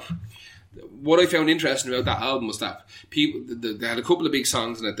 So, what I found interesting about that album was that people they had a couple of big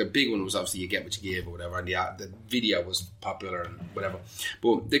songs in it. The big one was obviously You Get What You Give or whatever, and the video was popular and whatever.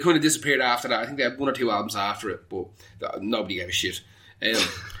 But they kind of disappeared after that. I think they had 1 or 2 albums after it, but nobody gave a shit.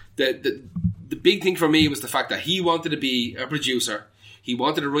 The big thing for me was the fact that he wanted to be a producer. He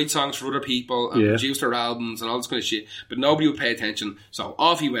wanted to write songs for other people and produce their albums and all this kind of shit, but nobody would pay attention. So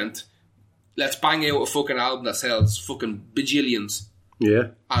off he went. Let's bang out a fucking album that sells fucking bajillions. Yeah.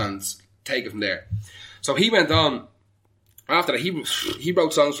 And take it from there. So he went on. After that, he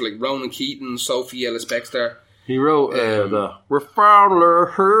wrote songs for like Ronan Keating, Sophie Ellis-Bextor. He wrote the We're Fowler,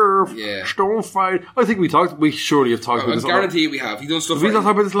 Herb, Stonefight. I think we surely have talked about this. I guarantee we have. He done stuff. Did we not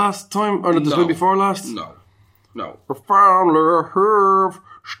talk about this last time? Or the time before last? No. We're Fowler, Herb,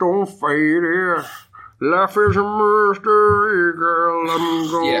 Stonefight. Life is a mystery, girl. I'm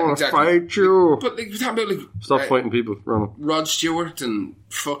gonna fight you. But like, we're talking about like stop fighting people, Ronald. Rod Stewart and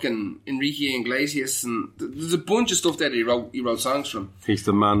fucking Enrique Iglesias, and there's a bunch of stuff that he wrote songs from. He's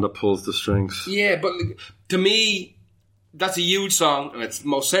the man that pulls the strings. Yeah, but like, to me, that's a huge song, and it's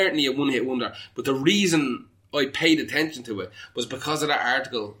most certainly a one-hit wonder. But the reason I paid attention to it was because of that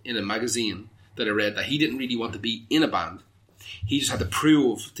article in a magazine that I read that he didn't really want to be in a band. He just had to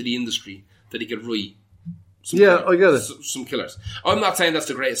prove to the industry that he could write. I get it. Some killers. I'm not saying that's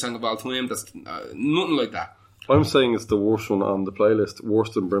the greatest song of all time. That's nothing like that. I'm saying it's the worst one on the playlist.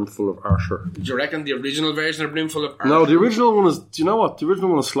 Worse than Brimful of Arsher. Do you reckon the original version of Brimful of Arsher? No, the original one is... Do you know what? The original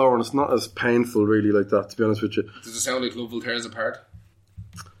one is slower and it's not as painful really like that, to be honest with you. Does it sound like Love Will Tear Us Apart?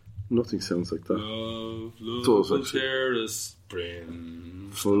 Nothing sounds like that. Love will tear us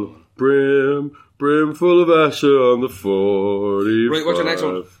brimful of Asher on the 45. Right, what's your next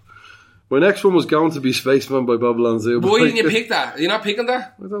one? My next one was going to be Spaceman by Babylon Zoo. Why didn't you pick that? Are you not picking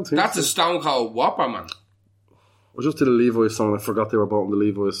that? I don't think that's a Stone Cold Whopper, man. I just did a Levi's song and I forgot they were bought in the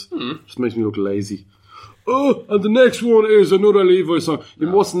Levi's. Just makes me look lazy. Oh, and the next one is another Levi's song.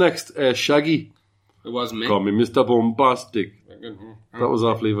 No. What's next? Shaggy. It wasn't me. Call me Mr. Bombastic. That was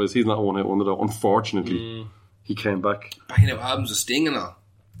off Levi's. He's not a one-hit wonder though. Unfortunately, he came back. Banging out albums of Sting and all.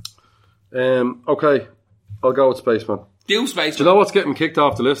 Okay, I'll go with Spaceman. Do Spaceman. Do you know what's getting kicked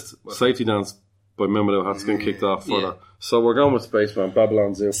off the list? What? Safety Dance by Memento has been kicked off for that. So we're going with Spaceman,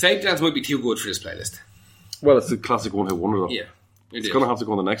 Babylon Zoo. Safety Dance might be too good for this playlist. Well, it's a classic one-hit wonder though. Yeah. It's going to have to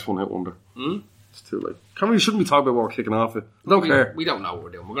go on the next one-hit wonder. It's too late. Shouldn't we talk about what we're kicking off with? I don't care. We don't know what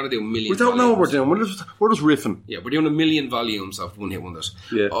we're doing. We're going to do a million. We don't know what we're doing. We're just riffing. Yeah, we're doing a million volumes of one-hit wonders.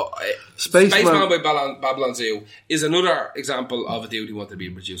 Yeah. Spaceman by Babylon Zoo is another example of a dude who wanted to be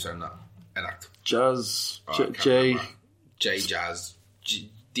a producer and not an act. Jazz. DJ Jazz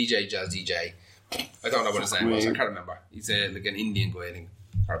DJ. I don't know what his name was. I can't remember. He's like an Indian guy, I think,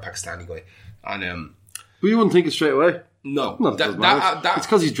 or a Pakistani guy. And but you wouldn't think it straight away. No, it's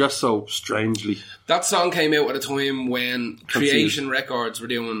because he's dressed so strangely. That song came out at a time when Creation Records were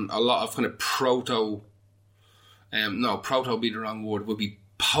doing a lot of kind of proto be the wrong word, would be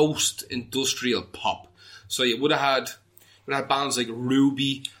post-industrial pop. So you would have had bands like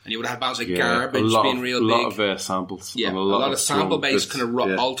Ruby, and you would have had bands like Garbage being real big. A lot of samples. Yeah, a lot of sample-based kind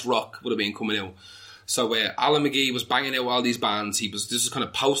of alt-rock would have been coming out. So Alan McGee was banging out all these bands. This is kind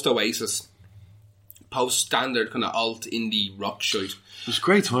of post-Oasis, post-standard kind of alt indie rock shit. It was a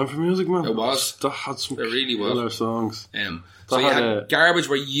great time for music, man. It was. That had some really killer songs. So you had Garbage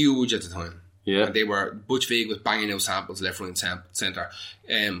were huge at the time. Yeah. And they were, Butch Vig was banging out samples left, right and centre.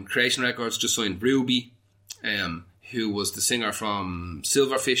 Creation Records just signed Ruby, who was the singer from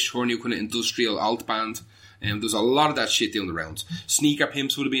Silverfish, her new kind of industrial alt band. There's a lot of that shit down the rounds. Sneaker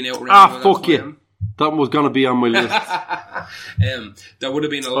Pimps would have been out around. Fuck you. That was going to be on my list. There would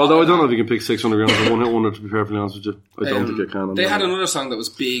have been a lot. Although I don't know if you can pick 600 grams of one hit wonder, to be perfectly honest with you. I don't think I can. They had another song that was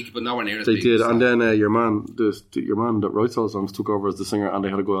big, but nowhere near as big. They did, and then your man that writes all the songs took over as the singer, and they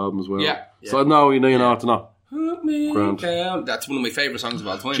had a good album as well. Yeah. So now you know you're not to know. Put me down. That's one of my favourite songs of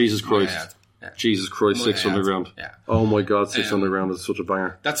all time. Jesus Christ. Jesus Christ, 600 grand. Yeah. Oh my God, 600 grand is such a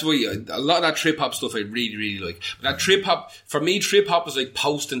banger. That's why a lot of that trip hop stuff I really, really like. But that trip hop, for me, trip hop was like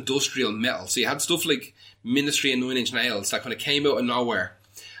post-industrial metal. So you had stuff like Ministry and 9 Inch Nails that kind of came out of nowhere.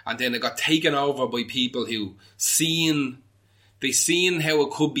 And then it got taken over by people who seen how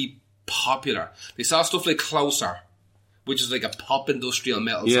it could be popular. They saw stuff like Closer, which is like a pop industrial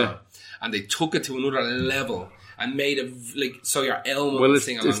metal song. And they took it to another level. And made it like so your Elmo would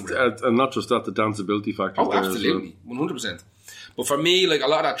sing along with it. And not just that, the danceability factor. Oh, absolutely, 100%. But for me, like a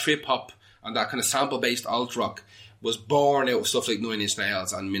lot of that trip hop and that kind of sample based alt rock was born out of stuff like 9 Inch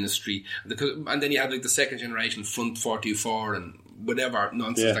Nails and Ministry, and then you had like the second generation Front 424 and whatever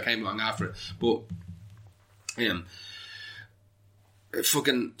nonsense that came along after it. But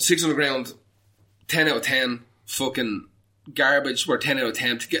fucking 600 grand, 10 out of 10. Fucking Garbage were 10 out of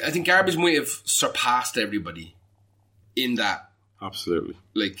 10. I think Garbage might have surpassed everybody in that. Absolutely.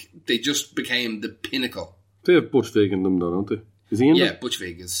 Like, they just became the pinnacle. They have Butch Vig in them though, don't they? Is he in them? Yeah, Butch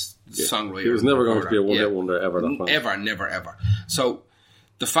Vig is the songwriter. He was never going to be a one-hit wonder ever. That never, ever. So,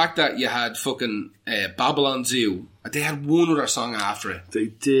 the fact that you had fucking Babylon Zoo, they had one other song after it. They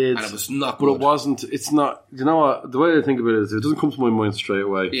did. And it was not good. But it's not, you know what, the way I think of it is, it doesn't come to my mind straight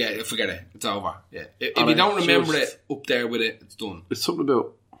away. Yeah, forget it. It's over. Yeah. If you don't remember it up there with it, it's done. Is it something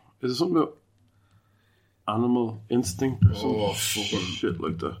about Animal Instinct or some shit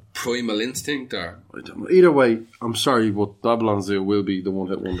like that? Primal Instinct or... I don't know. Either way, I'm sorry, but Babylon Zoo will be the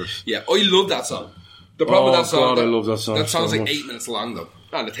one-hit wonders. Yeah, I love that song. The problem with that song... God, I love that song. That song's like 8 minutes long though.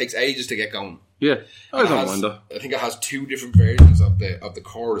 And it takes ages to get going. Yeah, I don't mind that. I think it has 2 different versions of the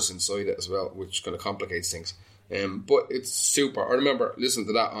chorus inside it as well, which kind of complicates things. But it's super. I remember listening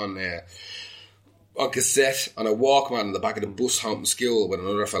to that on cassette on a Walkman in the back of the bus home from school with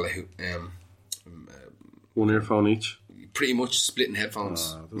another fella who... one earphone each. Pretty much splitting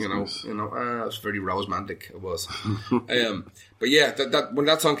headphones. Nice. It was very romantic. It was. But yeah, that when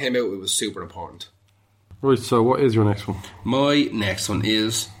that song came out, it was super important. Right, so what is your next one? My next one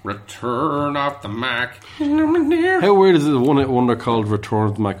is Return of the Mac. How weird is it, a one-hit wonder called Return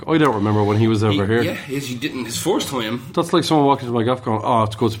of the Mac? I don't remember when he was ever here. Yeah, he didn't. His first time. That's like someone walking to my gaff going,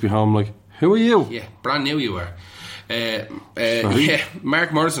 it's good to be home. Like, who are you? Yeah, brand new you were. Yeah,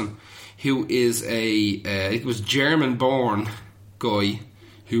 Mark Morrison, who is it was German-born guy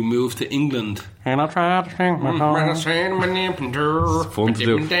who moved to England. And I tried to sing my song. It's fun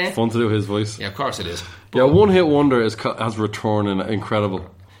to do his voice. Yeah, of course it is. But one hit wonder has Return and incredible.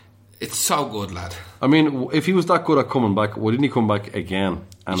 It's so good, lad. I mean, if he was that good at coming back, why didn't he come back again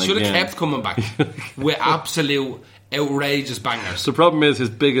and he again? Should have kept coming back with absolute outrageous bangers. The problem is his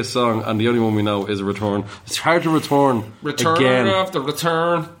biggest song, and the only one we know, is a Return. It's hard to return again. Of the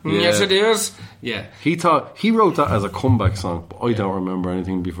Return. Yeah. Yes, it is. Yeah. He wrote that as a comeback song, but I don't remember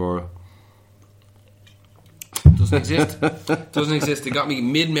anything before it. Doesn't exist. It got me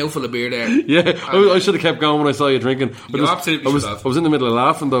mid-mouthful of beer there. Yeah, I should have kept going when I saw you drinking. Absolutely I was in the middle of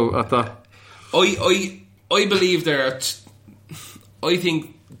laughing though at that. I believe I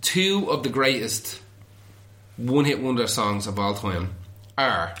think 2 of the greatest one-hit wonder songs of all time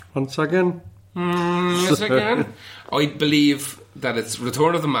are... Once again. Yes, again. I believe that it's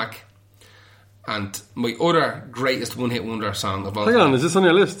Return of the Mac and my other greatest one-hit wonder song of all time. Hang on, is this on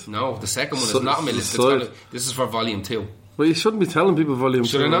your list? No, the second one is not on my list. This is for volume 2. Well, you shouldn't be telling people volume 2.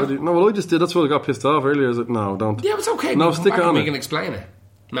 Should I not? No, well, I just did. That's why I got pissed off earlier. I was like, no, don't. Yeah, it's okay. No, stick it on. We can explain it.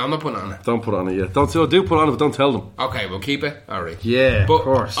 No, I'm not putting it on it. Don't put it on it yet. Do put it on it, but don't tell them. Okay, we'll keep it. Alright. Yeah, but of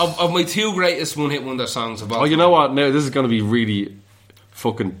course. Of my 2 greatest one-hit wonder songs of all you know what? Now, this is going to be really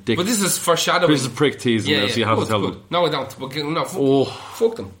fucking dick. But this is foreshadowing. This is prick teasing now, so you have to tell them. No, I don't.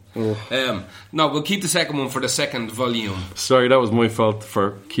 Fuck them. No, we'll keep the second one for the second volume. Sorry, that was my fault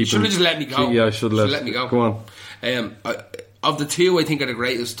for keeping... Should have just let me go. Yeah, I should have let me go. Go on. Of the 2, I think are the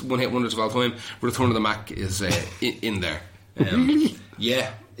greatest one-hit wonders of all time, Return of the Mac is in there. Really?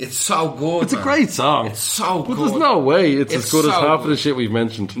 Yeah. It's so good. It's a great song. It's so good. But there's no way it's as good as half of the shit we've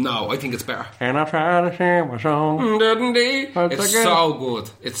mentioned. No, I think it's better. And I try to share my song. It's so good.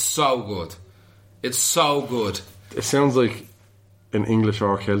 It's so good. It's so good. It sounds like an English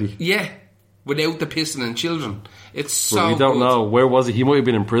R. Kelly. Yeah. Without the pissing and children. It's so good. We don't know. Where was he? He might have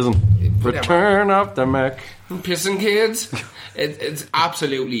been in prison. Return of the Mac. Pissing kids. It's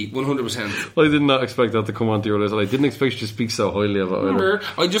absolutely 100%. I did not expect that to come onto your list. I didn't expect you to speak so highly of it either.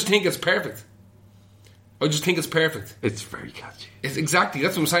 I just think it's perfect. It's very catchy. It's exactly,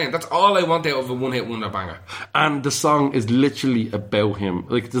 that's what I'm saying. That's all I want out of a one-hit wonder banger. And the song is literally about him.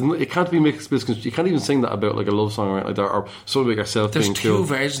 Like, it can't be mixed. You can't even sing that about like a love song or anything like that, or something like yourself being killed. There's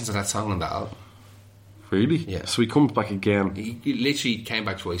 2 versions of that song on that album. Really? Yeah. So he comes back again. He literally came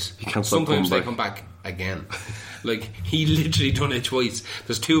back twice. He can't stop coming back. Sometimes they come back again. Like, he literally done it twice.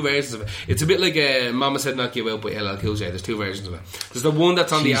 There's 2 versions of it. It's a bit like Mama Said Knock You Out by LL Cool J. There's 2 versions of it. There's the one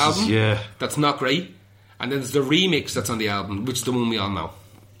that's on the album. Yeah. That's not great. And then there's the remix that's on the album, which is the one we all know.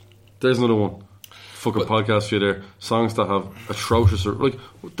 There's another one. Fucking podcast for you there. Songs that have atrocious...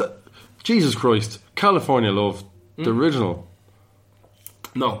 Jesus Christ. California Love. The original.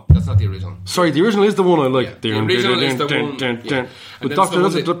 No, that's not the original. Sorry, the original is the one I like. Yeah, the original is the one... But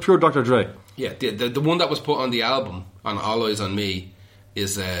that's pure Dr. Dre. Yeah, the one that was put on the album, on All Eyes on Me,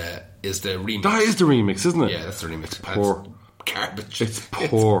 is the remix. That is the remix, isn't it? Yeah, that's the remix. Poor. It's garbage. It's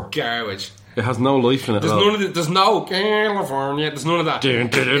poor. It's garbage. It has no life in it. There's none of it. There's no California. There's none of that.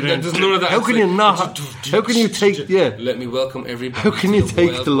 There's none of that. How can you not? How can you take? Yeah. Let me welcome everybody. How can you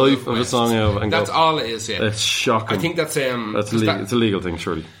take the life of a song out of it and that's go? all it is. Yeah. It's shocking. I think that's it's a legal thing,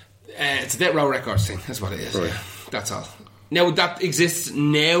 surely. It's a Death Row Records thing. That's what it is. Right. Yeah. That's all. Now that exists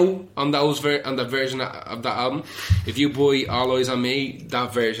now on that version of that album. If you buy All Eyes on Me,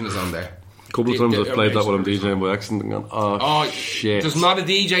 that version is on there. A couple of times I've played that when I'm DJing by accident and gone, oh shit. There's not a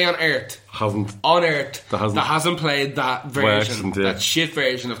DJ on Earth that hasn't played that version, accident, yeah. that shit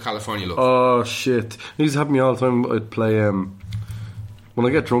version of California Love. Oh shit. These happen to me all the time. I'd play, when I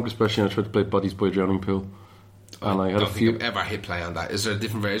get drunk especially, I try to play Bodies by Drowning Pool. And I had a few. Think I've ever hit play on that. Is there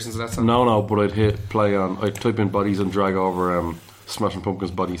different versions of that song? No, but I'd hit play on. I'd type in Bodies and drag over Smashing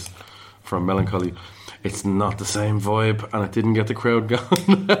Pumpkins' Bodies from Melancholy. It's not the same vibe, and it didn't get the crowd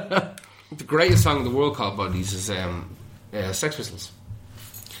going. The greatest song in the world called Bodies is Sex Pistols.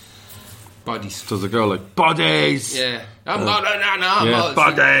 Bodies. There's a girl like Bodies. Yeah. No.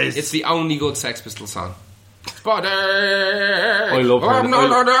 Bodies. It's the only good Sex Pistols song. Bodies. I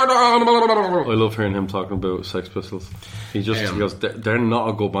love hearing him talking about Sex Pistols. He just goes, they're not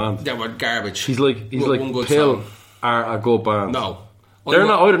a good band. They were garbage. He's like Pill are a good band. No, they're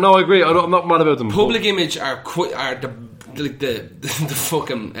not. I agree. I'm not mad about them. Public Image are the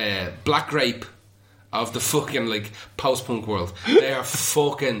fucking black grape of the fucking like post-punk world. They are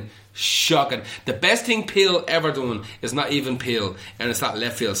fucking shocking. The best thing Peel ever done is not even Peel, and it's that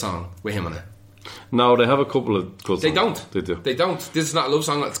Left Field song with him on it. No, they have a couple of good songs. They don't. They do. They don't. This is not a love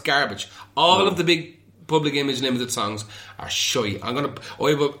song. It's garbage. All of the big Public Image Limited songs are shy. I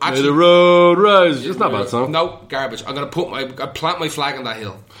will actually. The road rises. It's not a bad song. No, garbage. I plant my flag on that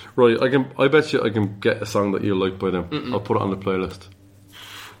hill. Right, I bet you I can get a song that you like by them. I'll put it on the playlist.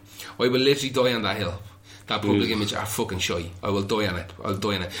 I will literally die on that hill. That Public Image are fucking shy. I will die on it.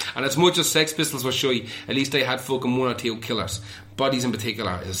 And as much as Sex Pistols were shy, at least they had fucking one or two killers. Bodies in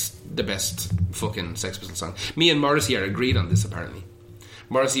particular is the best fucking Sex Pistols song. Me and Morrissey are agreed on this apparently.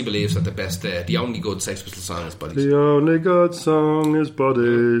 Morrissey believes that the only good Sex Pistols song is Bodies. The only good song is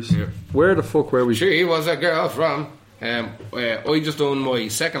Bodies. Yeah. Where the fuck were we? She was a girl from... I just done my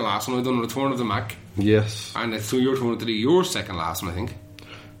second last one. I done Return of the Mac. Yes. And so you're going to do your second last one, I think.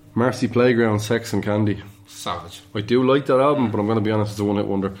 Marcy Playground, Sex and Candy. Savage. I do like that album, but I'm going to be honest, it's a one-hit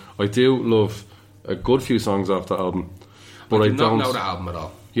wonder. I do love a good few songs off that album, but I don't know that album at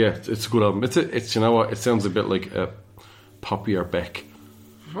all. Yeah, it's a good album. It's you know what? It sounds a bit like a poppier Beck.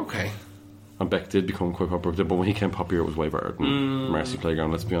 Okay. And Beck did become quite popular, but when he came poppier, it was way better than Marcy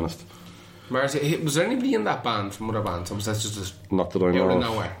Playground. Let's be honest. Marcy, was there anybody in that band from other bands? Or was that just not that I know out of? Of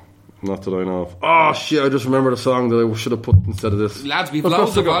nowhere? Not that I know of. Oh shit! I just remembered a song that I should have put instead of this. Lads, we've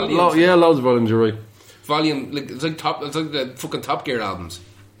loads of volumes. Loads of volumes. You're right. Volume, it's like the fucking Top Gear albums.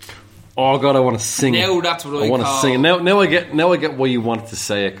 Oh God, I want to sing it. Now that's what I want call... to sing it. Now I get why you wanted to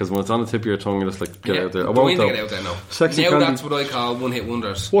say it, because when it's on the tip of your tongue, you just like get out there. I won't get out there now. Sexy now Candy. That's what I call one-hit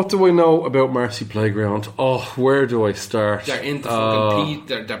wonders. What do I know about Marcy Playground? Oh, where do I start? They're into fucking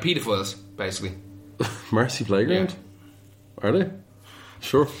they're paedophiles, basically. Marcy Playground? Yeah. Are they?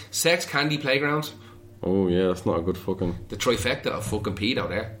 Sure. Sex Candy Playground. Oh yeah, that's not a good fucking... The trifecta of fucking pedo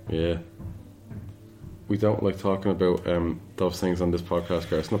there. Yeah. We don't like talking about those things on this podcast,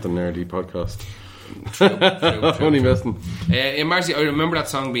 guys. It's not the nerdy podcast. True. Only messing. In Marcy, I remember that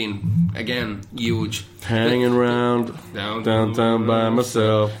song being, again, huge. Hanging around downtown by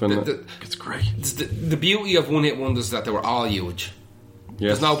myself. And it's great. The beauty of one-hit wonders is that they were all huge. Yes.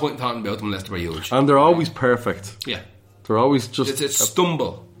 There's no point in talking about them unless they were huge. And they're always perfect. Yeah. They're always just... It's a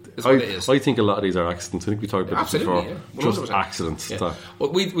stumble. Is what it is. I think a lot of these are accidents. I think we talked about this before. Yeah. Just accidents. Yeah. Well,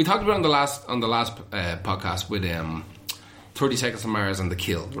 we talked about it on the last podcast with 30 Seconds to Mars and The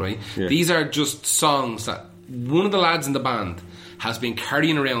Kill, right? Yeah. These are just songs that one of the lads in the band has been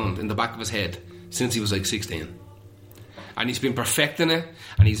carrying around in the back of his head since he was like 16. And he's been perfecting it,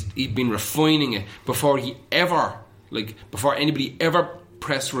 and he's been refining it before anybody ever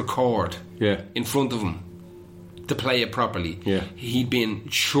pressed record in front of him to play it properly. Yeah. He'd been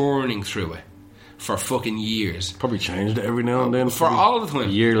churning through it for fucking years. Probably changed it every now and then. For all the time.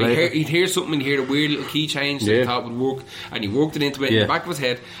 A year later. He'd hear something and hear a weird little key change that he thought would work, and he worked it into it in the back of his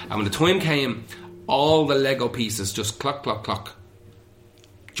head, and when the time came, all the Lego pieces just clock, clock, clock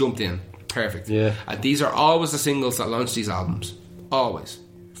jumped in. Perfect. Yeah. And these are always the singles that launch these albums. Always.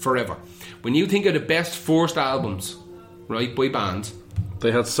 Forever. When you think of the best first albums, right, by bands,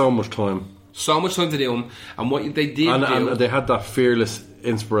 they had so much time. So much time to do them, and what they did and they had that fearless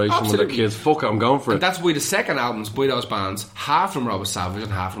inspiration with their kids. Fuck it, I'm going for it. And that's why the second albums by those bands, half of them were always savage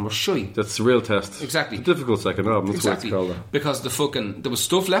and half of them were shy. That's the real test. Exactly. The difficult second album. That's what it's called. Because there was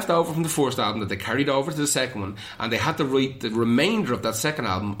stuff left over from the first album that they carried over to the second one, and they had to write the remainder of that second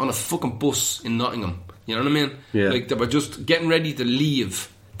album on a fucking bus in Nottingham. You know what I mean? Yeah. Like they were just getting ready to leave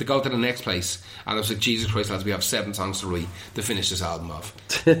to go to the next place, and I was like, Jesus Christ, lads, we have 7 songs to write to finish this album off.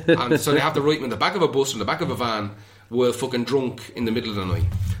 And so they have to write them in the back of a bus, in the back of a van, while fucking drunk in the middle of the night.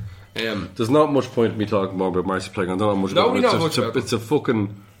 There's not much point in me talking more about Marcy Playground. I don't know much about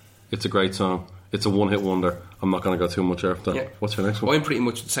it. It's a great song. It's a one-hit wonder. I'm not going to go too much after that. Yeah. What's your next one? Well, I'm pretty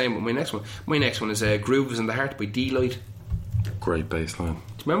much the same with my next one. My next one is Grooves in the Heart by D-Light. Great bass line. Do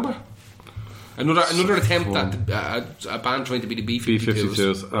you remember? Another attempt at a band trying to be the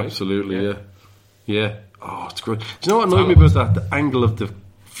B-52s. Right? Absolutely, yeah. Oh, it's great. Do you know what annoyed me about that? The angle of the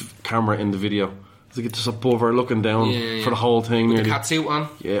camera in the video. It's like it's just above her looking down for the whole thing. With the cat suit on.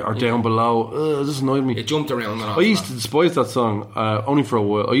 Yeah, or down below. It just annoyed me. It jumped around. I used to despise that song, only for a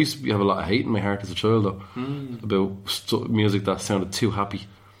while. I used to have a lot of hate in my heart as a child, though, about music that sounded too happy.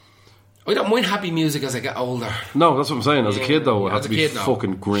 I don't mind happy music as I get older. No, that's what I'm saying. As a kid, though, it had to be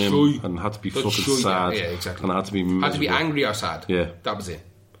fucking grim and had to be fucking sad. Yeah, exactly. And it had to be miserable. Had to be angry or sad. Yeah. That was it.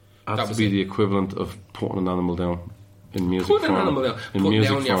 It had to be the equivalent of putting an animal down in music form. Putting an animal down. Putting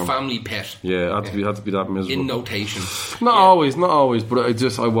down your family pet. Yeah, it had to be that miserable. In notation. Not always, but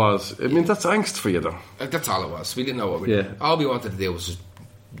I was. I mean, that's angst for you, though. That's all it was. We didn't know what we did. All we wanted to do was just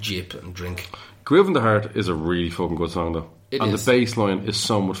jip and drink. Groove in the Heart is a really fucking good song, though. The bass line is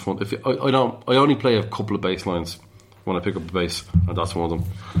so much fun. I only play a couple of bass lines when I pick up the bass, and that's one of them.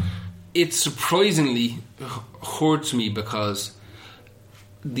 It surprisingly hurts me because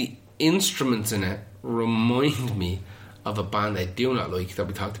the instruments in it remind me of a band I do not like that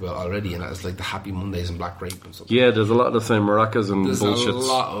we talked about already, and that is like the Happy Mondays and Black Grape and stuff. Yeah, there's a lot of the same maracas and bullshit. There's a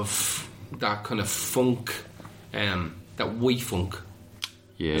lot of that kind of funk, that white funk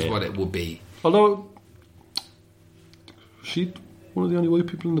is what it would be. Although she one of the only white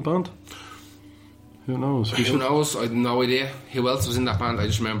people in the band. Who knows? Who knows? I have no idea who else was in that band. I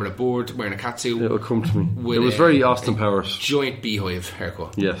just remember a board wearing a catsuit. It'll come to me. It was very Austin Powers. Giant beehive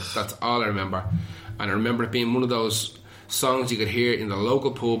haircut. Yes. That's all I remember. And I remember it being one of those songs you could hear in the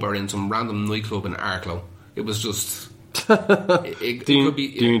local pub or in some random nightclub in Arklow. It was just... it could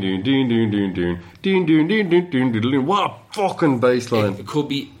be... What a fucking bass line. It could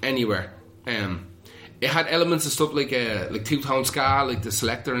be anywhere. It had elements of stuff like two-tone ska, like the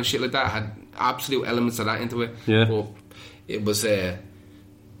Selector and shit like that. It had absolute elements of that into it. Yeah. But it was... Did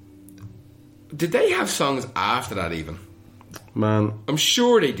they have songs after that even? Man, I'm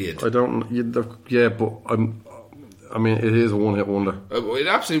sure they did. I don't... Yeah, but I mean, it is a one-hit wonder. It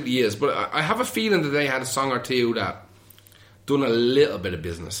absolutely is. But I have a feeling that they had a song or two that done a little bit of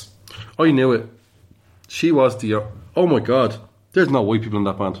business. I knew it. She was the... Oh my God. There's no white people in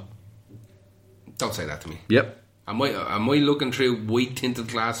that band. Don't say that to me. Yep. Am I looking through white tinted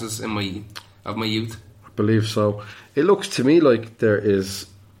glasses of my youth? I believe so. It looks to me like there is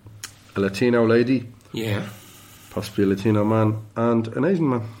a Latino lady. Yeah. Possibly a Latino man and an Asian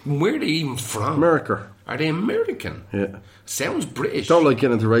man. Where are they even from? America. Are they American? Yeah. Sounds British. Don't like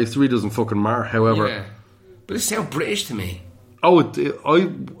getting into race. It really doesn't fucking matter. However, yeah. But it sounds British to me. Oh,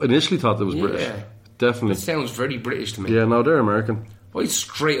 I initially thought it was British. Definitely. It sounds very British to me. Yeah, no, they're American. I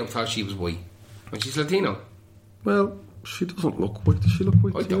straight up thought she was white. But she's Latino. Well, she doesn't look white. Does she look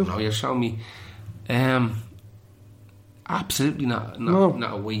white? I don't know. You're showing me. Absolutely not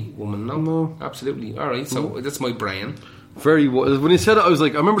a white woman. No. Absolutely. All right. So that's my brain. Very. When you said it, I was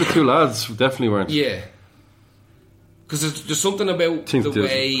like, I remember the two lads definitely weren't. Yeah. Because there's something about the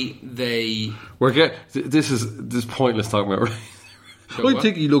way they. This is pointless talking about. I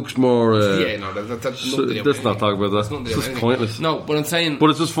think he looks more. Let's not talk about that. It's just pointless. No, but I'm saying.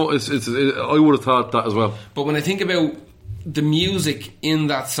 But it's just. I would have thought that as well. But when I think about the music in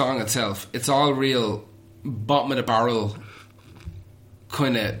that song itself, it's all real bottom of the barrel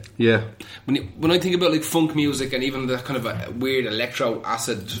kind of. Yeah. When I think about like funk music and even the kind of a weird electro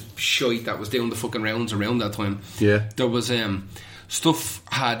acid shite that was doing the fucking rounds around that time. Yeah. There was stuff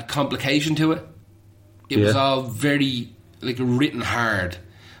had complication to it. It was all very like written hard,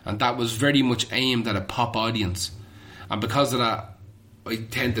 and that was very much aimed at a pop audience. And because of that, I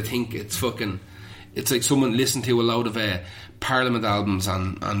tend to think it's like someone listened to a load of Parliament albums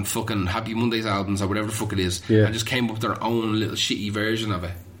and fucking Happy Mondays albums or whatever the fuck it is, and just came up with their own little shitty version of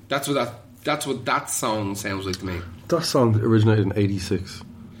it. That's what that song sounds like to me. That song originated in 86.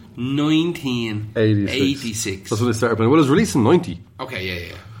 1986. That's when they started playing. Well, it was released in 90. Okay,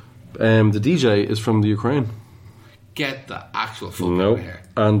 yeah. The DJ is from the Ukraine. Get the actual fuck out of here.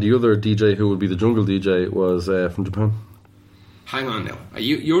 And the other DJ, who would be the jungle DJ, was from Japan. Hang on now.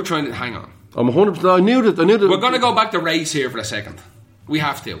 You're trying to hang on. I'm 100%. I knew that. We're going to go back to race here for a second. We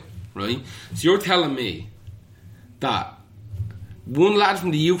have to, right? So you're telling me that one lad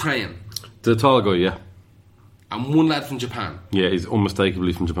from the Ukraine, the tall guy, yeah, and one lad from Japan. Yeah, he's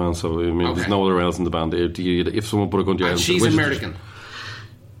unmistakably from Japan. So I mean, there's no other else in the band. If someone put a gun to your head, she's American.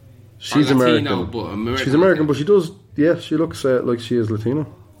 She's American. She's American, but she does. Yeah, she looks like she is Latino.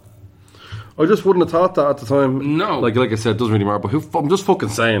 I just wouldn't have thought that at the time. No, like I said, it doesn't really matter. But I'm just fucking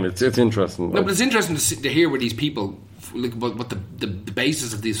saying it's interesting. No, but it's interesting to hear where these people, like, what the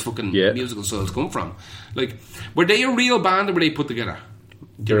basis of these fucking musical styles come from. Like, were they a real band or were they put together?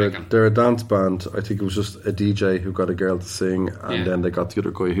 They're a dance band. I think it was just a DJ who got a girl to sing, and then they got the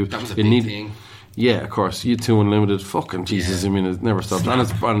other guy who. That was a big thing. Yeah, of course. U2 Unlimited. Fucking Jesus! I mean, it never stopped. And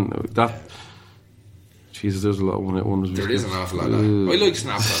that. Jesus, there's a lot of one. There is an awful lot of that. I like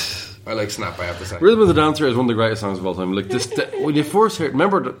Snap though. I like Snap, I have to say. Rhythm of the Dancer is one of the greatest songs of all time. Like this, when you first hear,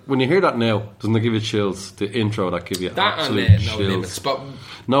 when you hear that now, doesn't it give you chills? The intro that gives you that absolute chills. No Limits, but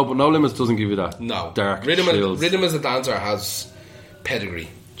No Limits doesn't give you that. No, dark chills. Rhythm of the Dancer has pedigree.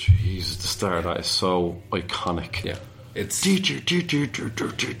 Jesus, the start of that is so iconic. Yeah, it's because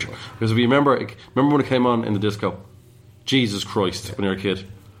we remember when it came on in the disco. Jesus Christ, when you're a kid,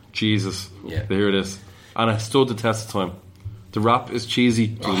 Jesus. Yeah, here it is, and it stood the test of time. The rap is cheesy,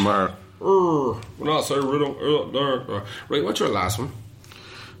 doesn't matter. Right, what's your last one?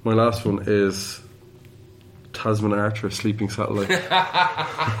 My last one is Tasman Archer, Sleeping Satellite.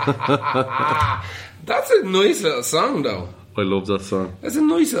 That's a nice little song, though. I love that song. That's a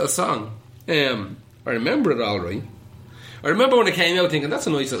nice little song. I remember it all right. I remember when it came out thinking, that's a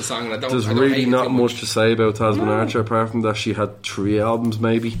nice little song. And There's really not much to say about Tasman Archer, apart from that she had 3 albums,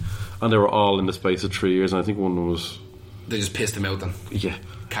 maybe. And they were all in the space of 3 years. And I think one was... They just pissed him out then. Yeah.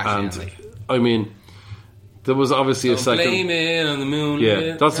 I mean, there was obviously a second. Blame it on the moon.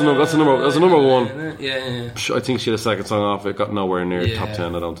 Yeah, that's the number one. Yeah. I think she had a second song off it. Got nowhere near top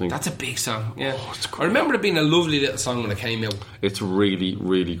 10. I don't think. That's a big song. Yeah, I remember it being a lovely little song when it came out. It's really,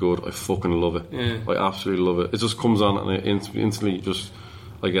 really good. I fucking love it. Yeah. I absolutely love it. It just comes on and it instantly just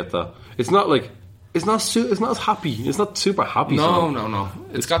I get that. It's not like. It's not happy. It's not super happy. No.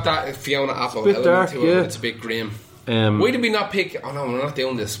 It's got that Fiona Apple element dark, to it. It's a bit grim. Why did we not pick? Oh no, we're not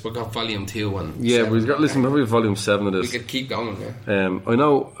doing this. We've got volume 2 and we've got probably volume 7 of this. We could keep going. I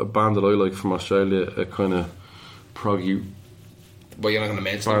know a band that I like from Australia, a kind of proggy. But you're not going to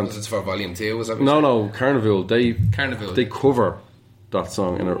mention it because it's for volume 2. Was that? No, Carnival. They cover that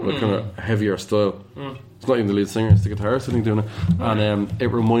song in a kind of heavier style. It's not even the lead singer; it's the guitarist I think doing it. And it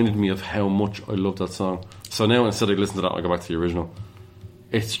reminded me of how much I love that song. So now instead of listening to that, I go back to the original.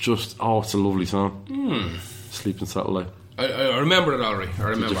 It's just it's a lovely song. Sleeping Satellite. I remember it already.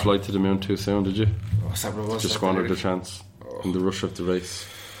 Did you fly to the moon too soon, did you? What's that? Just squandered the chance in the rush of the race.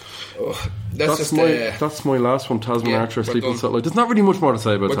 that's my last one. Tasman Archer, Sleeping Satellite. There's not really much more to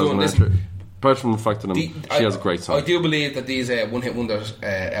say about Tasman Archer. Apart from the fact that she has a great song. I do believe that these One Hit Wonder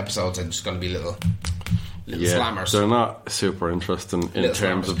episodes are just going to be little slammers. They're not super interesting in little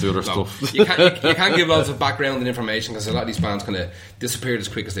terms slammers. Of the other stuff. You can't give loads of background and information because a lot of these bands kind of disappeared as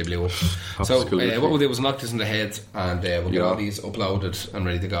quick as they blew up. So what we'll do is knock this in the head and we'll get all these uploaded and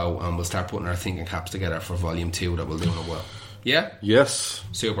ready to go, and we'll start putting our thinking caps together for volume 2 that we'll do in a while. Yeah? Yes.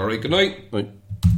 Super. Right, good night. Night.